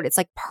print it out, it's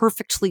like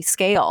perfectly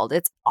scaled.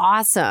 It's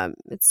awesome.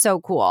 It's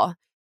so cool.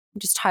 I'm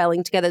just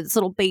tiling together this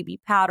little baby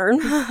pattern.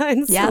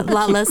 Yeah, a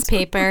lot less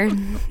paper.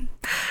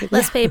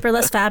 Less paper,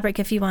 less fabric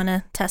if you want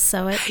to test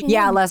sew it.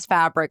 Yeah, less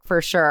fabric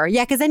for sure.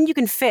 Yeah, because then you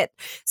can fit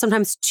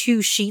sometimes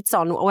 2 sheets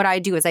on. What I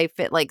do is I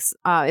fit like,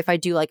 if I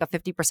do like a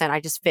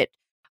 50%,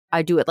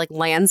 I do it like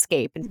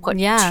landscape and put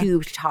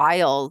 2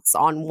 tiles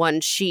on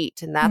 1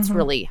 sheet. And that's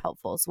really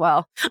helpful as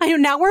well. I know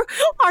now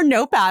our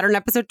no pattern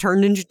episode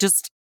turned into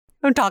just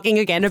I'm talking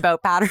again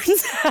about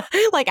patterns,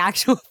 like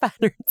actual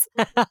patterns.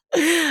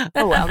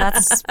 Oh, well,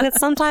 that's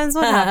sometimes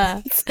what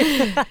happens.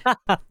 It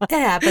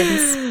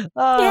happens.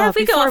 Yeah, if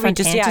we go off on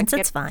tangents,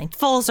 it's fine.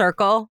 Full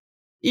circle.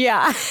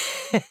 Yeah.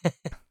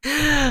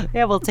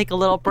 Yeah, we'll take a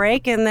little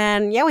break, and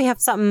then, we have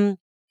something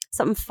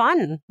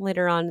fun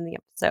later on in the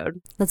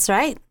episode. That's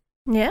right.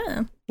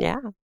 Yeah.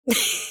 Yeah.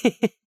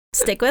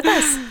 Stick with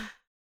us.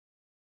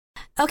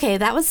 Okay,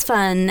 that was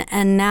fun.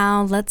 And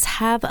now let's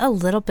have a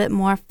little bit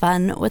more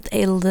fun with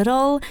a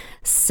little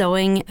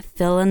sewing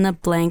fill in the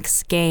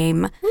blanks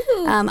game.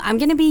 I'm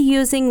going to be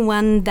using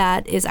one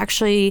that is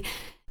actually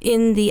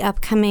in the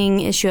upcoming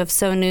issue of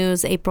Sew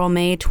News,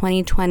 April-May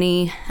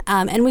 2020.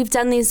 And we've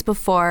done these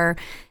before.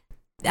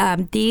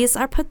 These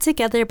are put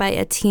together by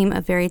a team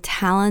of very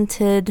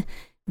talented,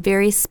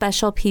 very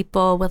special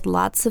people with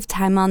lots of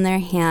time on their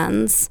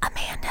hands.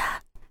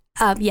 Amanda.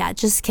 Yeah,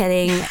 just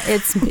kidding.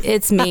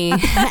 It's me,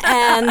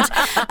 and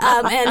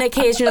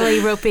occasionally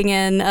roping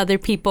in other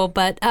people,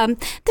 but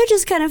they're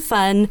just kind of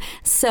fun.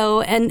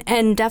 So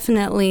and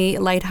definitely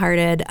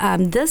lighthearted.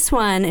 This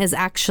one is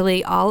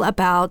actually all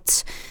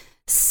about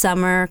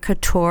summer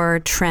couture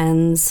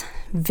trends,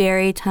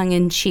 very tongue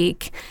in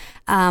cheek.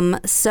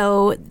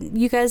 So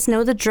you guys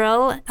know the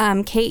drill.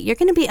 Kate, you're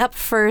going to be up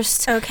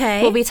first.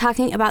 Okay. We'll be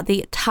talking about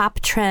the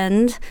top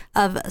trend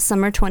of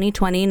summer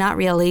 2020. Not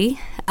really.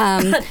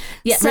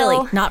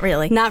 Really. Not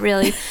really. Not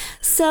really.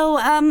 So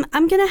I'm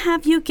going to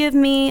have you give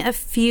me a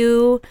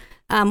few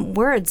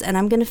words, and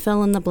I'm going to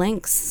fill in the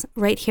blanks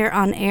right here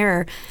on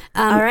air.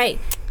 All right.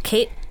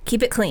 Kate.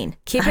 Keep it clean.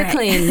 Keep it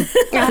clean.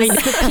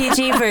 The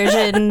PG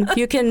version.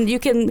 You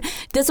can.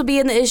 This will be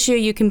in the issue.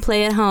 You can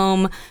play at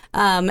home,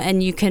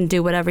 and you can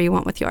do whatever you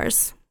want with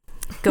yours.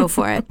 Go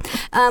for it.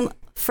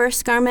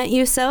 First garment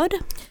you sewed?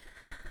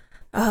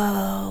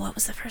 Oh, what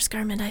was the first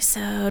garment I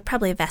sewed?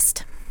 Probably a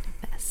vest.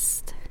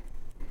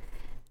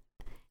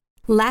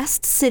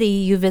 Last city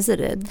you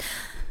visited?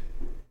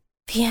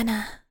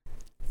 Vienna.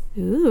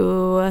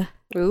 Ooh.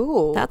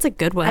 Ooh. That's a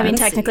good one. I mean,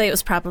 technically it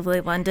was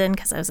probably London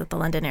because I was at the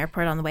London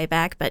airport on the way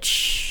back, but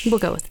shh. We'll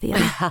go with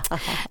Vienna.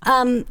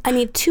 I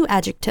need 2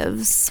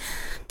 adjectives.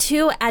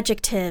 2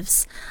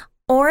 adjectives.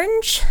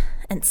 Orange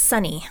and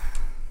sunny.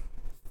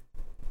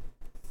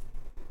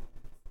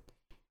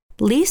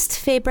 Least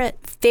favorite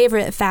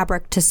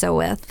fabric to sew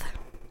with?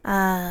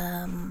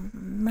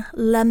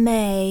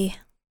 Lame.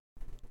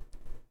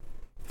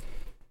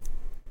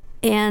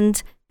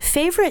 And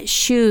favorite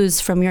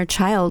shoes from your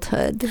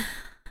childhood?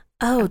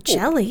 Oh,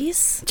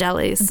 jellies.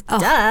 Jellies. Oh,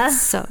 duh.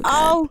 So good.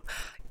 Oh,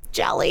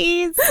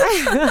 jellies.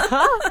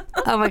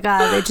 Oh my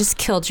God, they just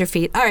killed your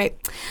feet. All right,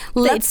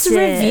 let's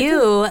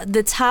review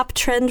the top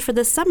trend for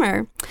the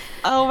summer.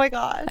 Oh my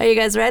God. Are you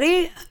guys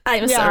ready?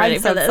 I'm so ready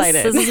for this.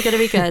 Excited. This is going to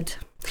be good.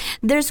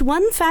 There's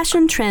one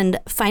fashion trend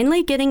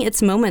finally getting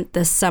its moment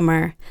this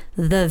summer: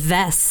 the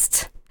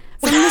vest.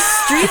 From the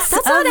streets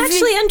That's not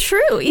actually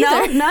untrue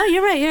either. No,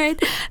 you're right.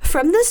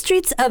 From the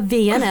streets of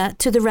Vienna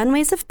to the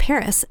runways of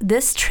Paris,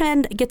 this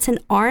trend gets an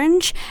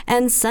orange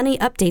and sunny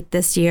update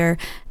this year.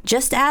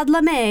 Just add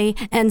lame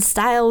and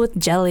style with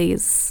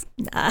jellies.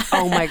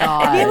 Oh my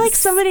God. I feel like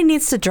somebody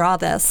needs to draw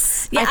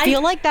this. Yeah, I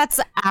feel like that's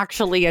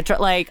actually I'm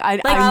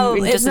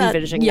just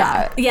envisioning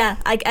that. Yeah,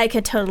 I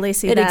could totally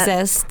see it that.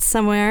 exists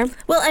somewhere.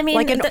 Well, I mean,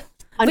 like an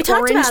we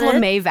talked orange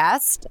about lame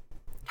vest.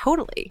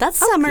 Totally. That's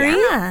summery.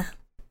 Yeah.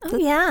 Oh,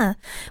 yeah.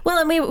 Well,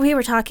 and we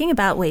were talking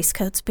about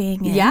waistcoats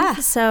being in. Yeah.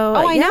 So,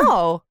 I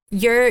know.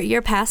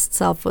 Your past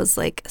self was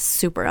like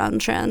super on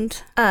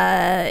trend.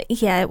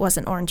 Yeah, it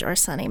wasn't orange or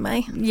sunny,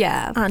 my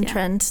on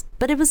trend.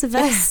 But it was a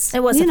vest.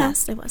 It was a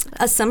vest. It was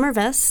a summer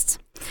vest.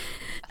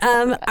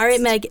 All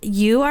right, Meg,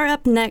 you are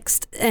up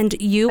next, and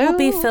you will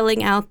be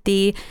filling out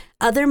the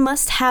other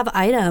must-have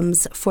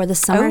items for the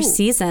summer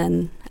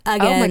season.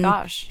 Again, oh my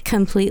gosh.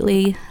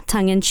 Completely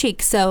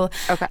tongue-in-cheek. So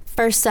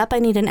first up, I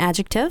need an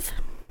adjective.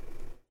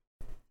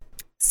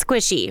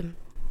 Squishy.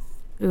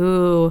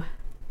 Ooh.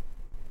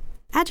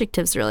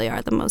 Adjectives really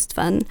are the most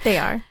fun. They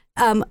are.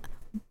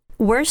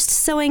 Worst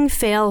sewing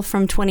fail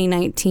from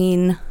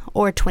 2019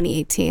 or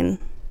 2018.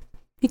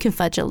 You can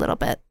fudge a little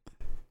bit.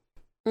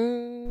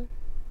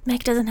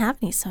 Meg doesn't have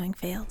any sewing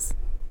fails.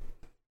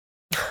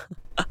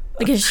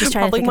 Because she's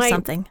trying to think of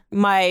something.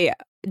 My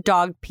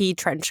dog pee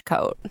trench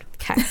coat.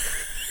 Okay.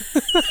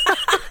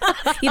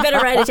 You better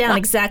write it down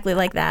exactly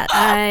like that.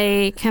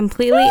 I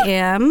completely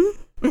am.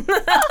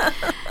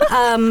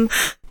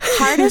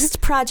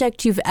 Hardest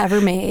project you've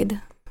ever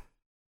made?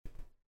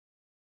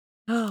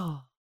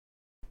 Oh.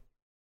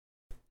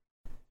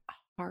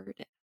 Hard.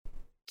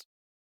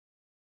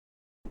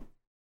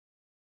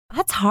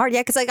 That's hard.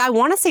 Yeah, because like I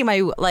want to say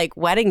my like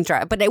wedding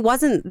dress, but it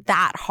wasn't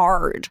that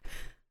hard.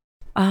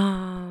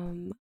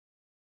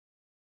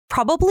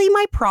 Probably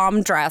my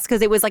prom dress,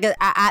 because it was like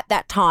at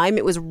that time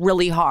it was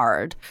really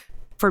hard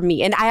for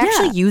me. And I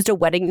actually used a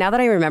wedding, now that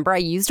I remember, I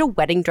used a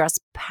wedding dress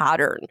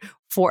pattern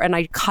and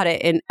I cut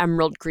it in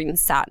emerald green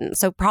satin.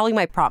 So probably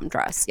my prom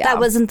dress. Yeah. That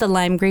wasn't the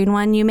lime green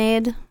one you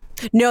made?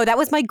 No, that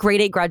was my grade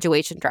 8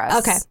 graduation dress.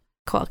 Okay,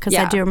 cool. Because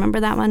I do remember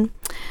that one.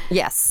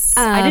 Yes.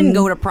 I didn't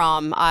go to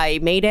prom. I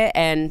made it,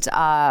 and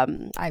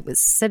I was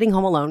sitting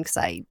home alone because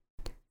I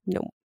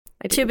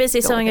Too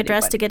busy sewing a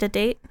dress to get a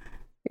date?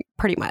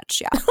 Pretty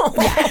much, yeah.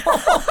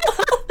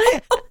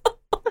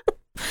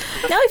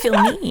 Now I feel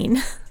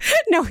mean.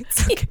 No,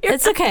 it's okay.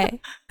 It's okay.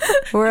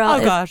 We're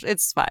all. Oh gosh,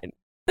 it's fine.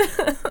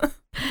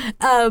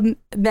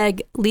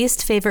 Meg,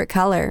 least favorite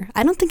color?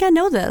 I don't think I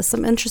know this.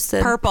 I'm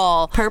interested.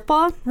 Purple.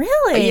 Purple?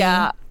 Really?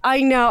 Yeah,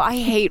 I know. I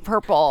hate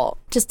purple.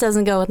 Just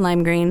doesn't go with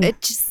lime green.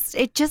 It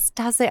just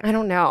doesn't. I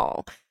don't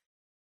know.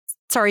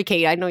 Sorry,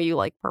 Kate. I know you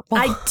like purple.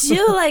 I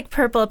do like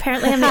purple.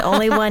 Apparently, I'm the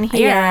only one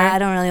here. Yeah, I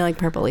don't really like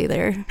purple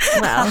either.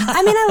 Well,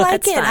 I mean, I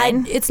like it.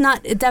 fine. It's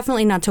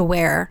definitely not to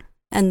wear.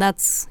 And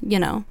that's,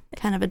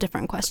 kind of a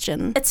different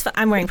question. It's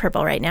I'm wearing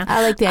purple right now.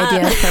 I like the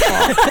idea of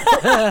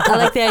purple. I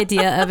like the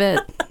idea of it.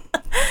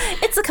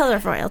 It's the color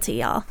of royalty,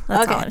 y'all.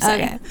 That's all I'm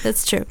saying. Okay,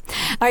 that's true.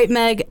 All right,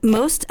 Meg,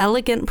 most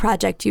elegant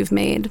project you've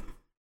made?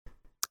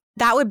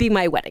 That would be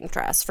my wedding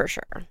dress for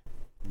sure.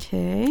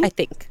 Okay. I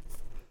think.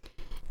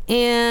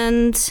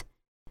 And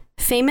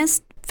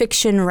famous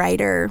fiction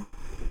writer?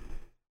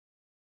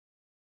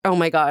 Oh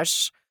my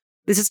gosh.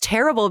 This is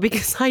terrible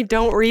because I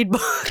don't read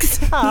books.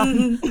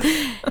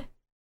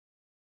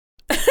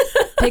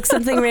 Pick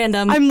something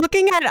random. I'm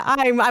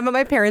at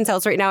my parents'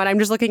 house right now, and I'm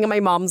just looking at my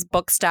mom's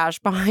book stash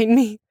behind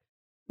me.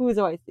 Who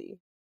do I see?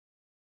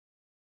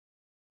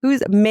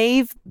 Who's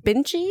Maeve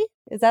Binchy?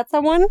 Is that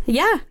someone?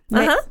 Yeah.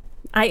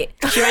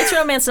 She writes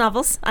romance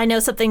novels. I know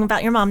something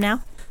about your mom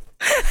now.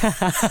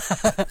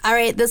 All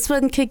right, this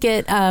one could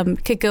get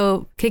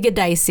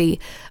dicey.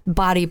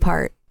 Body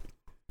part.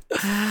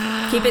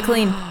 Keep it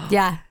clean.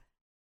 Yeah.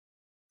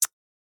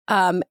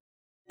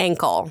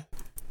 Ankle.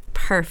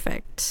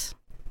 Perfect.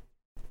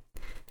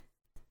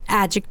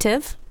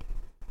 Adjective.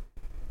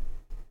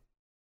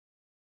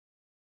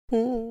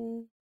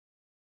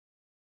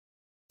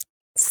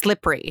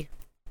 Slippery.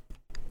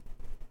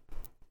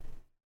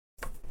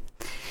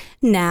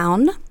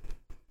 Noun.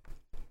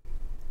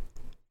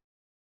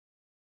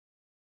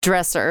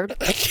 Dresser.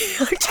 I'm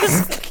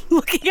just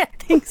looking at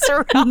things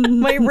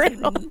around my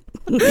room.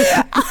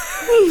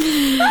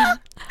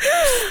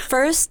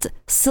 First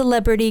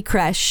celebrity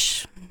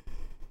crush.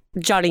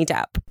 Johnny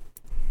Depp.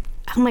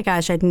 Oh my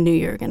gosh, I knew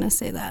you were going to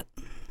say that.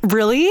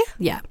 Really?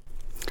 Yeah.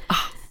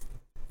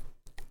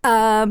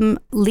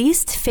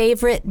 Least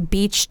favorite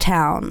beach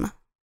town.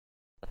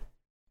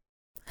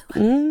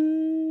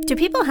 Do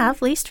people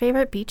have least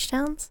favorite beach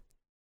towns?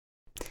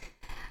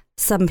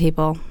 Some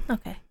people.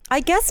 Okay.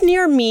 I guess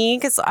near me,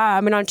 because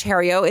I'm in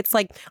Ontario, it's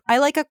like I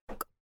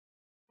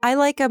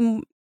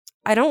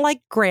don't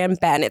like Grand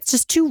Bend. It's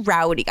just too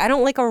rowdy. I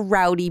don't like a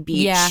rowdy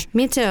beach. Yeah,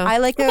 me too. I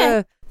like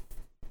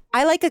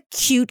a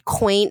cute,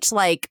 quaint,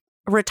 like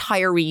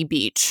retiree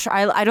beach.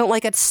 I don't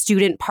like a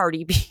student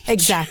party beach.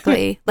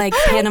 Exactly. Like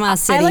Panama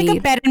City. I like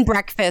a bed and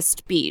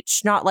breakfast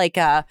beach, not like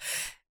a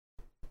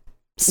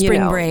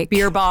spring break.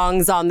 Beer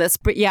bongs on this.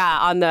 But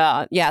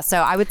yeah, so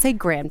I would say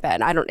Grand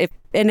Bend.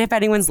 If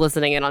anyone's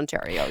listening in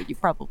Ontario, you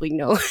probably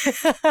know.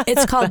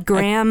 It's called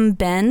Grand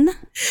Bend.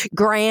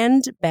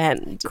 Grand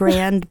Bend.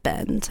 Grand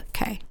Bend.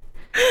 Okay.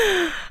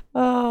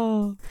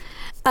 Oh.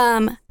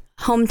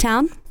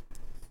 Hometown.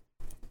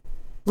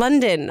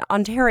 London,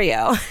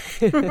 Ontario.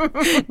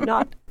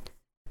 Not.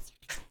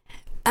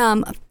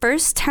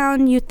 First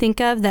town you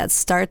think of that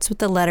starts with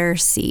the letter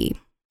C.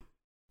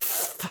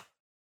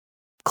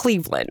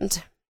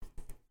 Cleveland.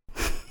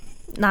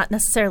 Not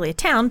necessarily a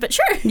town, but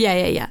sure.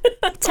 Yeah.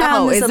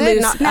 Town is a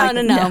loose.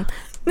 No.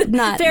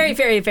 Not very,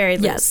 very, very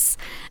loose. Yes.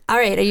 All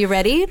right. Are you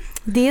ready?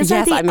 These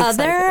are the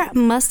other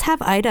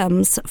must-have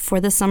items for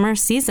the summer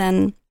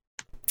season.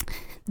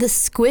 The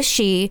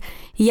squishy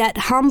yet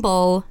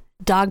humble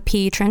dog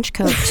pee trench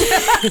coat.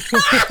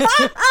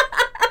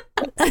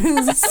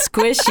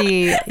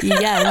 Squishy,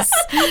 yes.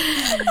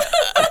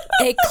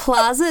 A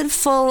closet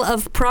full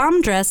of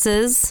prom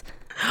dresses,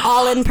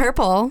 all in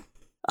purple.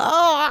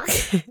 Oh.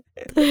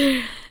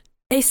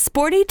 A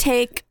sporty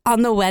take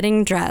on the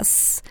wedding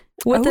dress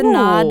with a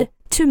nod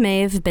to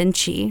Maeve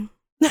Binchy.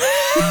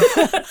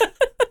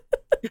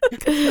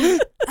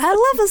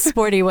 I love a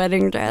sporty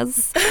wedding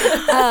dress.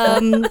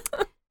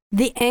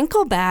 The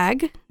ankle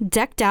bag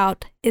decked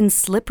out in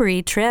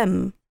slippery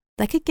trim.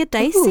 That could get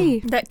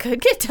dicey. Ooh, that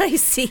could get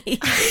dicey.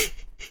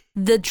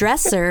 The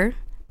dresser,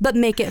 but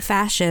make it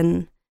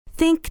fashion.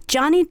 Think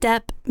Johnny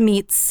Depp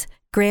meets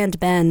Grand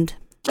Bend.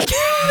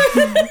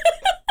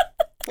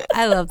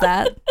 I love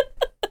that.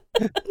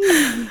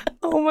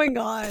 Oh my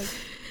God.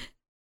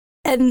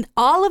 And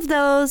all of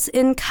those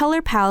in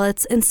color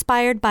palettes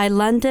inspired by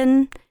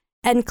London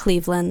and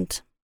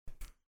Cleveland.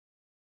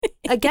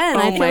 Again,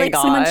 I feel like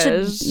someone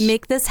should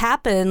make this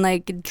happen.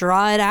 Like,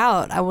 draw it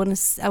out. I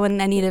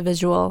need a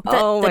visual.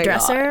 The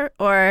dresser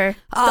or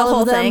the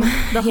whole thing?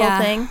 The whole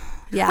thing?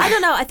 Yeah. I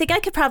don't know. I think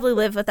I could probably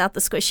live without the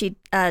squishy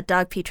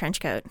dog pee trench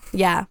coat.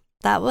 Yeah.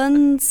 That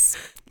one's,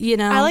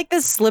 I like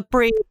the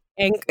slippery.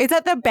 Is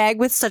that the bag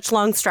with such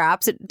long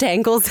straps? It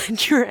dangles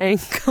at your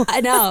ankle.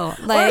 I know,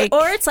 like,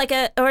 or it's like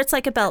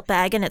a belt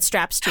bag and it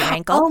straps to your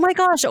ankle. Oh my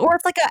gosh! Or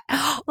it's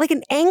like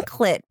an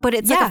anklet, but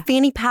it's like a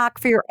fanny pack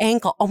for your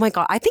ankle. Oh my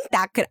God! I think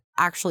that could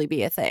actually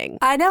be a thing.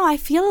 I know. I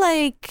feel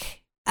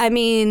like,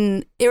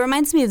 it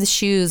reminds me of the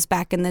shoes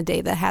back in the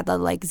day that had the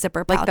like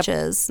zipper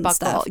pouches and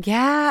stuff.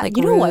 Yeah, like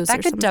you know what?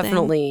 That could could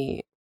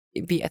definitely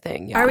be a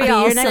thing. Yeah. Are we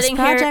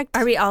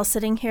all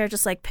sitting here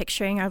just like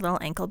picturing our little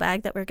ankle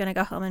bag that we're going to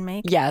go home and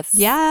make? Yes.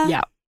 Yeah.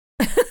 Yeah.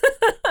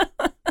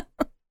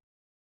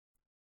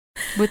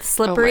 With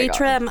slippery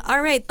trim.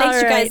 All right.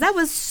 Thanks, you guys. That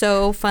was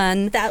so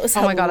fun. That was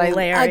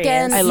hilarious.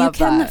 Again, I love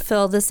you can that.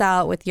 fill this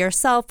out with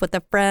yourself, with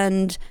a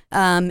friend.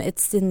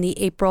 It's in the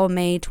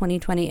April-May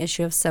 2020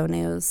 issue of So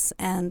News.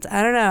 And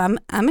I don't know.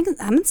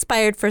 I'm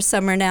inspired for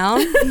summer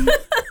now.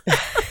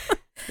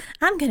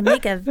 I'm going to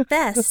make a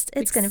vest.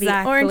 It's going to be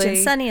orange and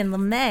sunny in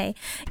LeMay.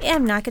 Yeah,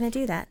 I'm not going to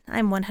do that.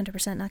 I'm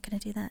 100% not going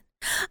to do that.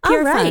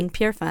 Pure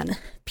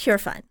Pure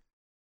fun.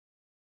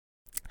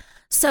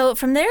 So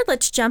from there,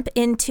 let's jump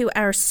into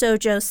our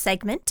Sojo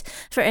segment.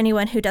 For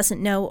anyone who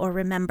doesn't know or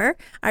remember,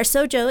 our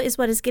Sojo is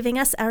what is giving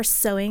us our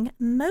sewing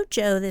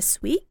mojo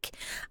this week.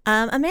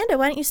 Amanda,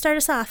 why don't you start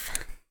us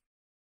off?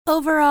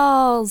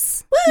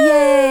 Overalls. Woo!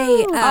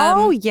 Yay.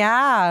 Oh,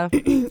 yeah.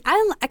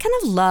 I kind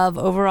of love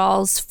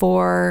overalls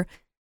for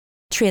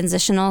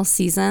transitional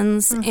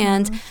seasons. Mm-hmm.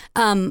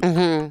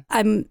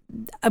 And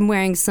I'm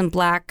wearing some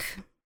black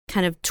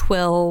kind of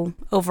twill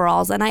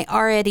overalls, and I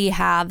already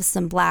have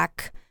some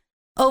black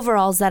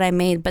overalls that I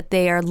made, but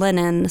they are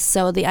linen.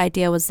 So the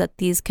idea was that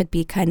these could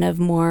be kind of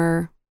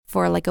more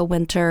for like a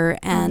winter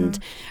and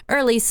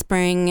early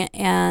spring.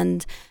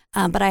 And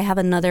but I have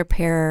another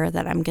pair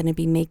that I'm going to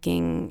be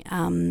making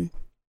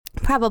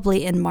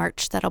probably in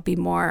March that'll be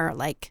more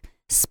like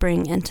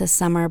spring into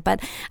summer. But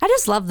I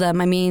just love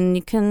them. I mean,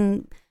 you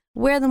can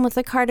wear them with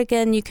a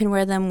cardigan. You can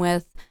wear them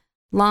with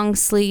long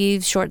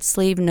sleeve, short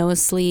sleeve, no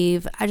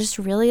sleeve. I just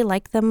really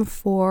like them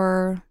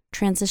for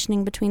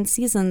transitioning between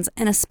seasons,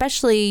 and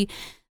especially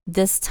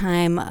this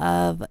time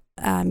of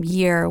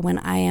year when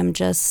I am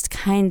just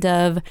kind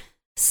of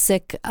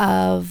sick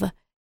of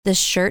the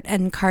shirt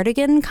and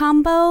cardigan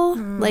combo.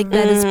 Like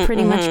that is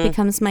pretty much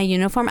becomes my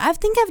uniform. I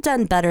think I've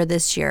done better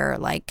this year,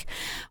 like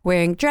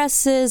wearing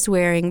dresses,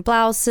 wearing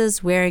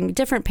blouses, wearing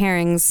different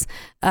pairings.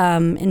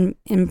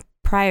 In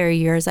prior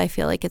years, I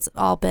feel like it's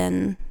all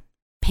been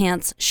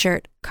pants,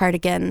 shirt,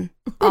 cardigan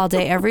all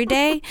day, every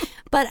day.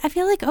 But I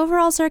feel like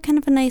overalls are kind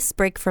of a nice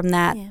break from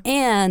that. Yeah.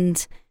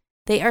 And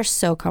they are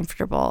so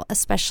comfortable,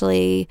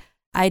 especially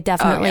I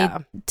definitely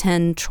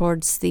tend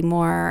towards the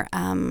more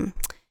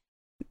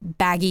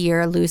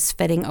baggier,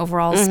 loose-fitting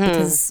overalls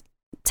because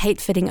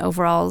tight-fitting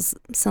overalls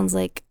sounds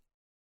like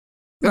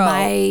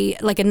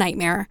a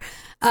nightmare.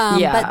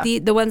 But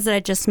the ones that I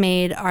just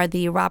made are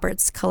the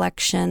Roberts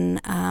collection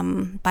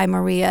by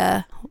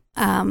Maria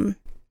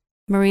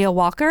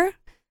Walker.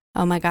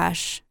 Oh my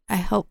gosh.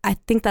 I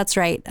think that's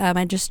right.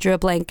 I just drew a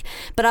blank,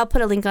 but I'll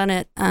put a link on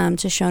it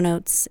to show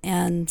notes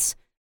and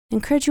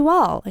encourage you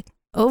all. Like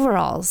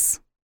overalls,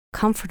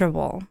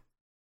 comfortable,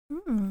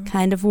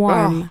 kind of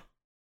warm.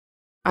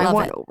 I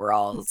want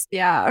overalls.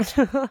 Yeah.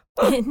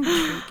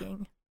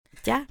 Intriguing.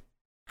 Yeah.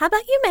 How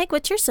about you, Meg?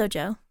 What's your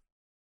Sojo?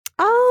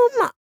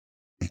 I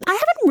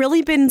haven't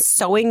really been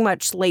sewing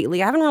much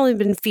lately. I haven't really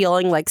been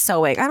feeling like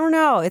sewing. I don't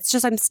know. It's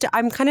just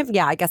I'm kind of,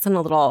 I guess in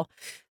a little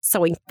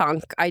sewing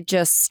funk.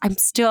 I'm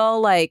still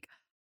like,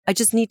 I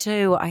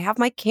have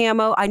my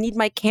camo. I need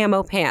my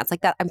camo pants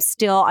like that.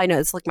 I know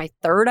it's like my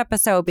third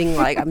episode being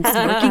like, I'm just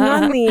working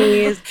on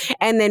these.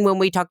 And then when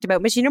we talked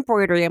about machine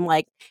embroidery, I'm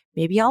like,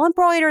 maybe I'll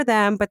embroider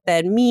them. But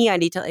then I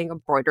need to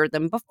embroider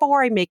them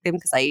before I make them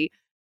because I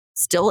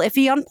still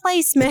iffy on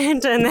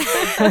placement. And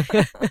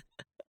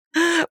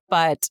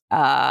but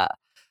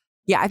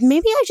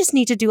maybe I just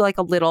need to do like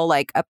a little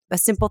like a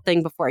simple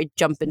thing before I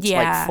jump into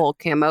like full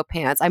camo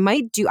pants. I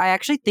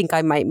actually think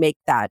I might make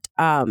that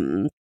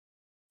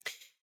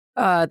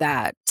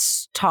that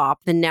top,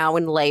 the Now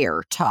and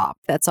Layer top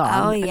that's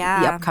on the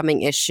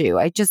upcoming issue.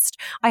 I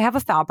have a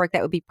fabric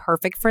that would be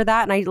perfect for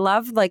that, and I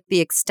love like the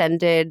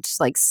extended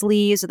like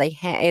sleeves.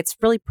 It's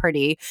really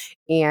pretty,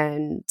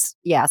 and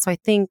so I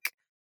think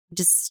I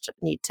just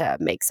need to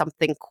make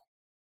something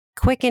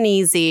quick and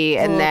easy,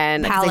 and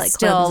then I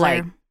still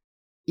like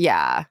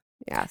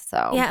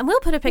so and we'll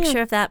put a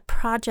picture of that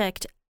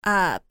project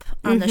up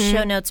on the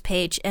show notes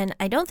page, and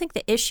I don't think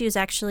the issue is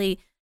actually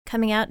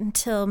coming out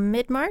until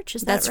mid-March.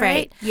 Is that That's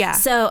right? Yeah.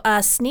 So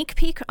a sneak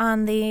peek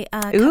on the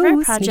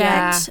cover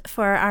project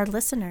for our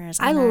listeners.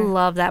 I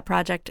love that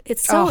project.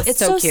 It's so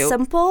cute.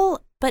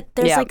 Simple, but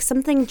there's like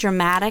something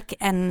dramatic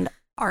and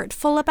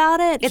artful about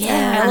it. It's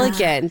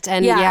elegant,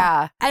 and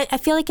I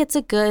feel like it's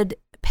a good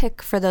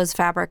pick for those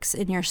fabrics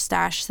in your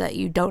stash that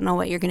you don't know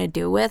what you're going to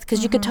do with,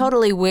 because you could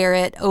totally wear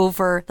it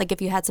over, like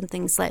if you had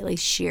something slightly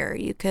sheer,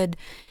 you could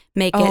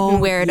make it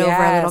and wear it over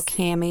a little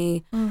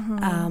cami.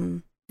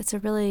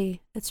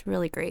 It's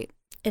really great.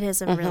 It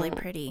is a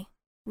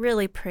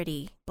really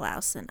pretty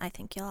blouse, and I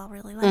think you'll all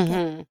really like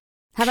it.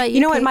 How about you?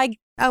 You know what,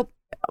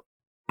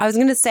 I was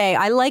going to say,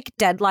 I like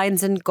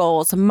deadlines and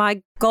goals.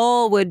 My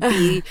goal would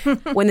be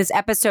when this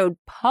episode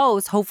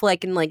posts, hopefully I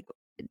can like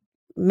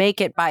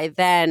make it by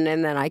then,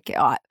 and then I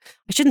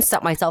shouldn't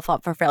set myself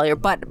up for failure,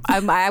 but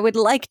I would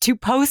like to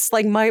post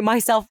like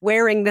myself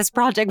wearing this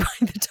project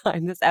by the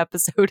time this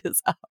episode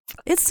is up.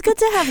 It's good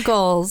to have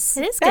goals.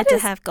 It is good to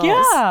have goals.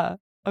 Yeah.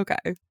 Okay.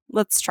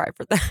 Let's try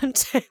for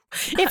that.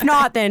 If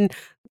not, then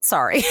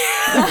sorry.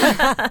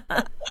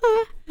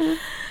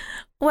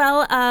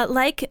 Well,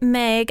 like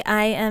Meg,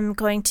 I am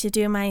going to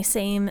do my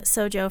same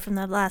sojo from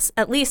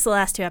at least the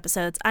last 2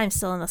 episodes. I'm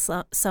still in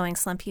the sewing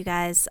slump, you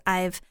guys.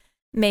 I've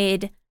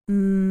made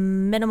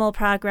minimal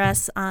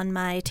progress on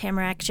my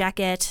tamarack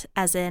jacket,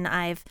 as in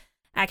I've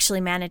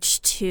actually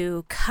managed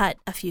to cut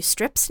a few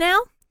strips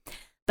now,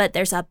 but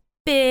there's a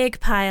big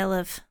pile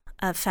of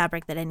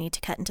fabric that I need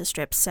to cut into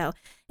strips, so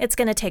it's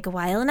going to take a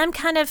while, and I'm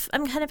kind of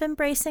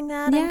embracing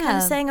that. I'm kind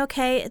of saying,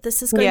 okay,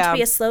 this is going to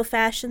be a slow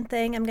fashion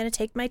thing. I'm going to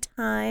take my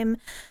time.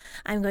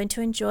 I'm going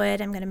to enjoy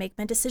it. I'm going to make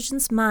my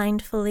decisions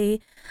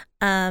mindfully.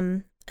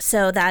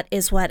 So that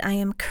is what I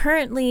am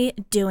currently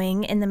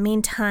doing. In the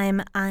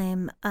meantime,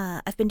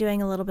 I've been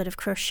doing a little bit of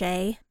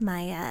crochet.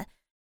 My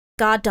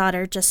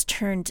goddaughter just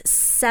turned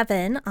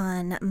 7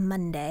 on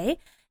Monday,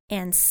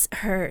 and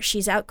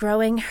she's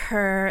outgrowing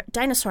her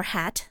dinosaur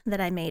hat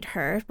that I made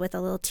her with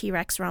a little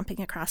T-Rex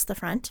romping across the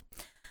front.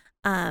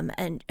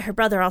 And her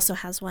brother also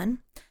has one.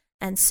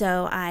 And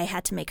so I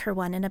had to make her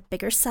one in a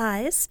bigger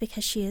size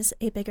because she is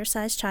a bigger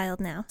size child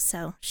now.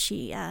 So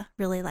she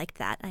really liked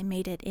that. I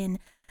made it in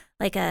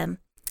like a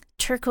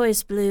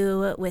turquoise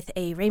blue with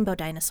a rainbow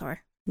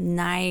dinosaur.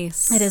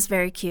 Nice. It is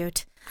very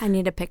cute. I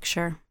need a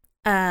picture.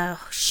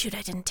 Shoot,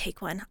 I didn't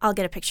take one. I'll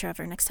get a picture of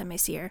her next time I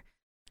see her.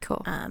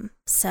 Cool.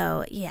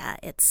 So yeah,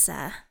 it's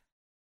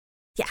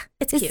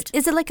cute.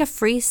 Is it like a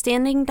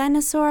freestanding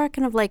dinosaur,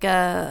 kind of like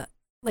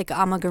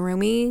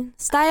amigurumi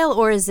style,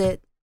 or is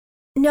it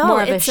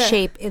more of a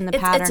shape in the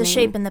pattern? It's a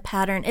shape in the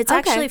pattern. It's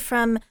actually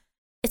from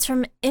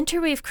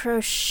Interweave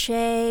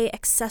Crochet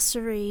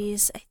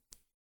Accessories, I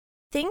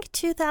think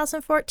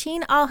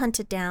 2014. I'll hunt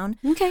it down.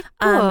 Okay,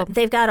 cool.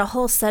 They've got a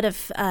whole set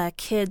of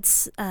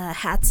kids'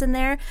 hats in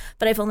there,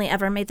 but I've only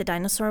ever made the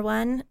dinosaur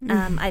one.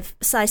 I've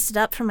sized it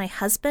up for my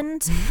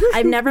husband.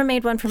 I've never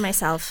made one for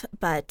myself,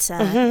 but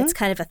it's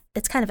kind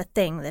of a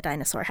thing, the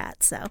dinosaur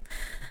hat. So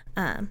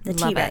the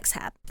T-Rex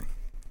hat.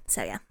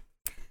 So yeah.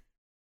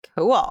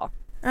 Cool.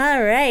 All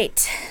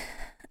right.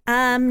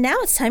 Now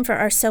it's time for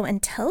our Sew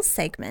and Tell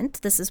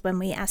segment. This is when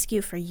we ask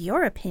you for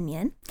your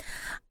opinion.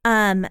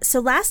 So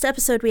last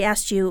episode we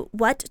asked you,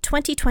 what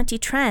 2020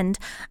 trend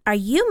are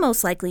you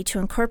most likely to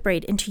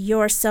incorporate into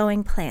your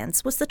sewing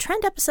plans? Was the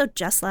trend episode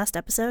just last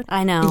episode?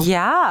 I know.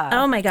 Yeah.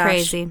 Oh my gosh.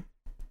 Crazy.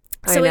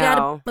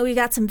 So we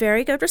got some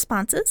very good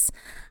responses.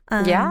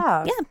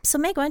 Yeah. So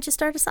Meg, why don't you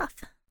start us off?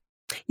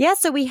 Yeah.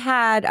 So we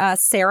had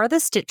Sarah the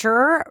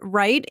Stitcher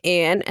write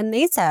in, and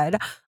they said,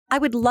 I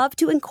would love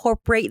to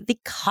incorporate the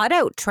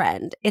cutout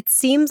trend. It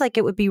seems like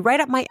it would be right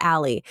up my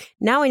alley.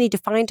 Now I need to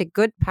find a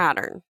good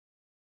pattern.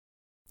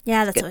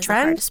 Yeah, that's always the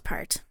hardest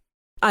part.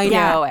 I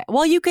know.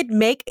 Well, you could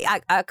make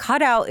a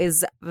cutout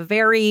is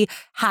very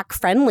hack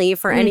friendly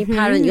for any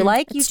pattern you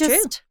like. You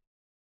just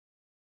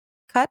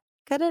cut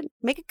it,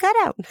 make a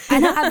cutout. I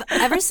know.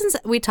 Ever since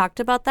we talked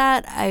about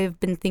that, I've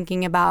been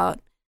thinking about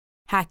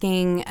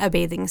hacking a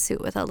bathing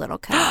suit with a little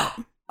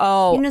cutout.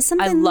 Oh,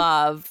 I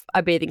love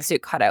a bathing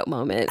suit cutout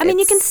moment. I mean,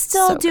 you can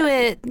still do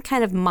it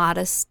kind of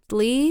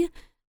modestly.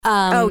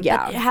 But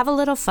have a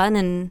little fun,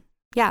 and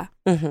I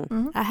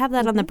have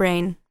that on the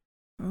brain.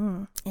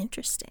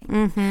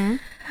 Interesting.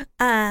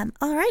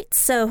 All right.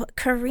 So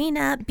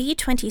Karina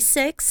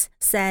B26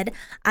 said,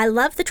 I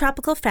love the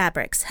tropical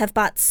fabrics. Have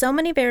bought so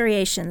many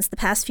variations the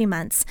past few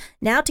months.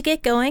 Now to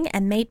get going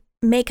and make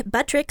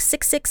Buttrick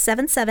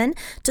 6677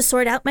 to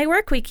sort out my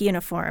work week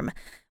uniform,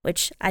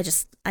 which I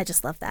just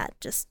love that.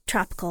 Just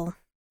tropical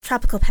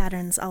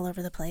patterns all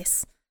over the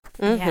place.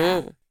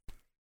 Yeah.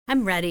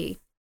 I'm ready.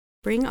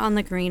 Bring on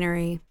the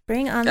greenery.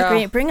 Bring on the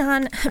green. Bring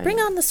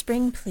on the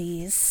spring,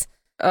 please.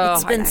 Oh,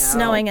 it's been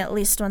snowing at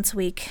least once a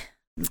week.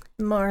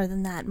 More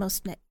than that,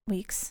 most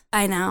weeks.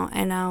 I know.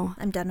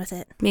 I'm done with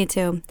it. Me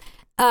too.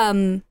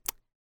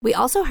 We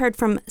also heard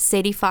from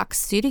Sadie Fox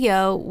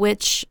Studio,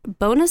 which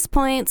bonus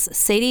points,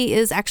 Sadie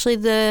is actually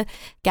the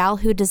gal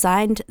who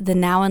designed the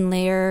Now and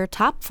Layer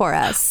top for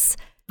us.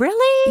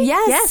 Really?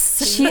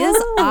 Yes. She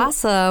is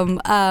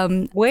awesome.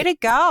 Way to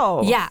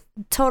go. Yeah,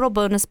 total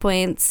bonus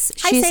points.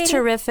 She's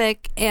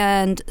terrific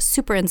and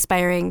super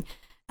inspiring.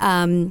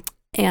 And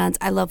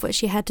I love what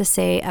she had to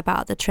say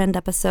about the trend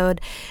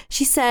episode.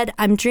 She said,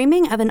 I'm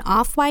dreaming of an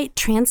off-white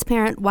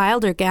transparent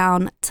Wilder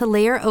gown to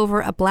layer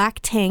over a black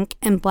tank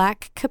and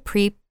black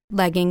capri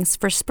leggings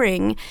for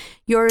spring.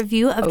 Your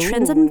review of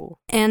trends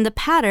and the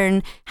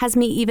pattern has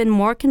me even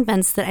more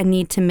convinced that I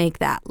need to make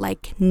that,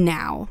 like,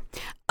 now.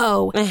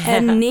 Oh,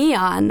 and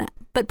neon,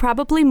 but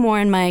probably more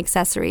in my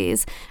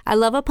accessories. I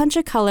love a punch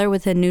of color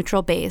with a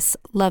neutral base.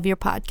 Love your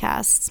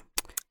podcasts.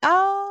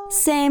 Oh,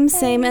 same,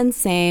 and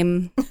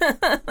same.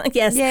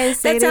 Yes, Yay,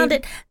 that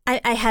sounded.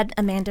 I had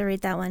Amanda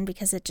read that one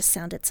because it just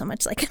sounded so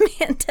much like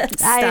Amanda's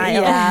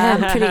style.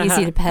 I'm pretty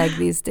easy to peg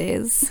these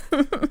days.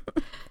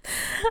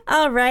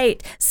 All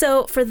right.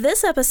 So for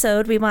this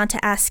episode, we want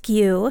to ask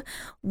you,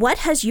 what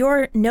has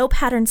your no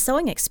pattern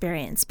sewing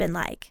experience been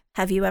like?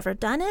 Have you ever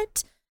done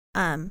it?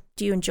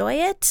 Do you enjoy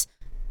it?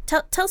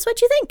 Tell us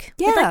what you think.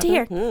 Yeah. We'd like to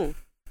hear. Mm-hmm.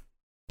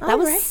 That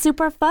was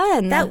super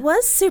fun. That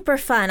was super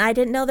fun. I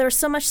didn't know there was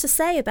so much to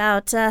say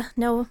about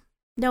no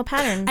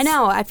patterns. I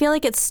know. I feel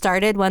like it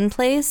started one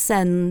place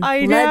and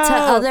led to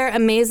other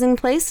amazing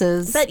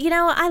places. But,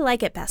 I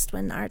like it best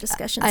when our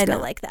discussions go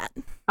like that.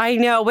 I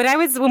know.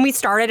 When we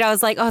started, I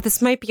was like, oh, this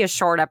might be a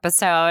short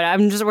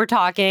episode. We're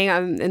talking.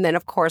 And then,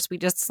 of course, we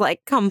just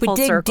like come full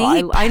circle.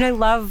 Deep. I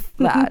love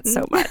that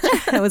so much.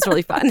 That was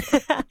really fun.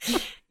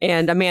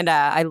 And Amanda,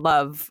 I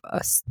love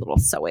a little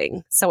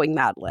sewing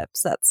Mad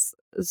Libs. That's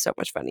so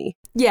much funny.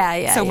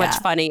 Yeah. So much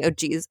funny. Oh,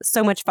 geez.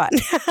 So much fun.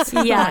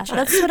 Yeah.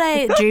 That's what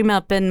I dream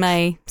up in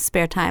my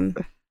spare time.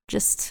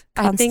 Just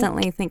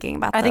constantly thinking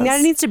about I think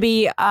that needs to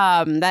be,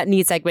 that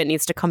neat segment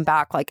needs to come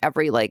back like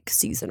every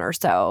season or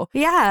so.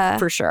 Yeah.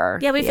 For sure.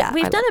 Yeah, we've done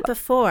it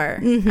before.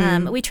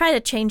 Mm-hmm. We try to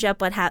change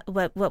up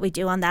what we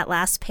do on that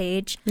last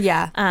page.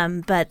 Yeah.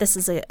 But this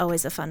is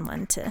always a fun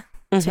one to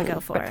go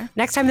for. But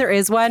next time there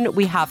is one,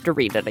 we have to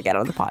read it again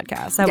on the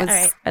podcast. All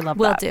right. I love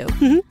Will that. do.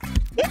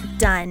 Mm-hmm.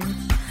 Done.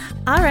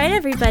 All right,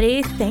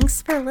 everybody.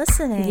 Thanks for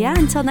listening. Yeah,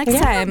 until next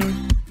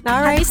time.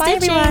 All right, bye,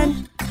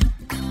 everyone.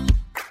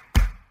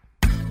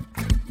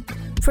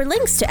 For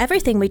links to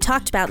everything we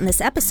talked about in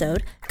this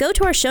episode, go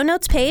to our show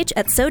notes page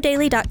at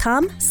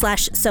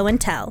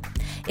sewdaily.com/sewandtell.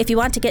 If you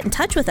want to get in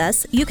touch with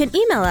us, you can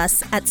email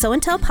us at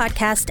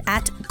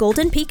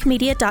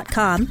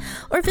sewandtellpodcast@goldenpeakmedia.com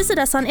or visit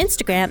us on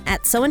Instagram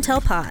at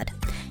sewandtellpod.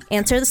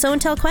 Answer the Sew and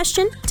Tell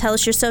question, tell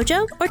us your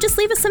sojo, or just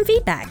leave us some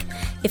feedback.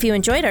 If you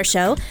enjoyed our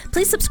show,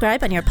 please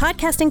subscribe on your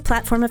podcasting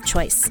platform of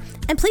choice.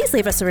 And please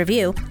leave us a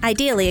review,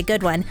 ideally a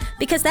good one,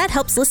 because that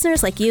helps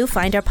listeners like you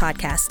find our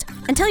podcast.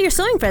 And tell your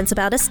sewing friends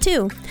about us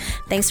too.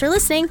 Thanks for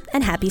listening,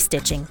 and happy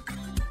stitching.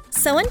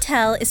 Sew and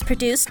Tell is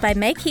produced by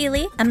Meg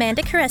Healy,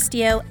 Amanda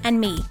Carestio, and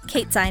me,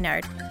 Kate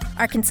Zeinard.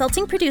 Our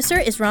consulting producer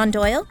is Ron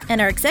Doyle, and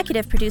our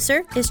executive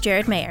producer is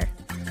Jared Mayer.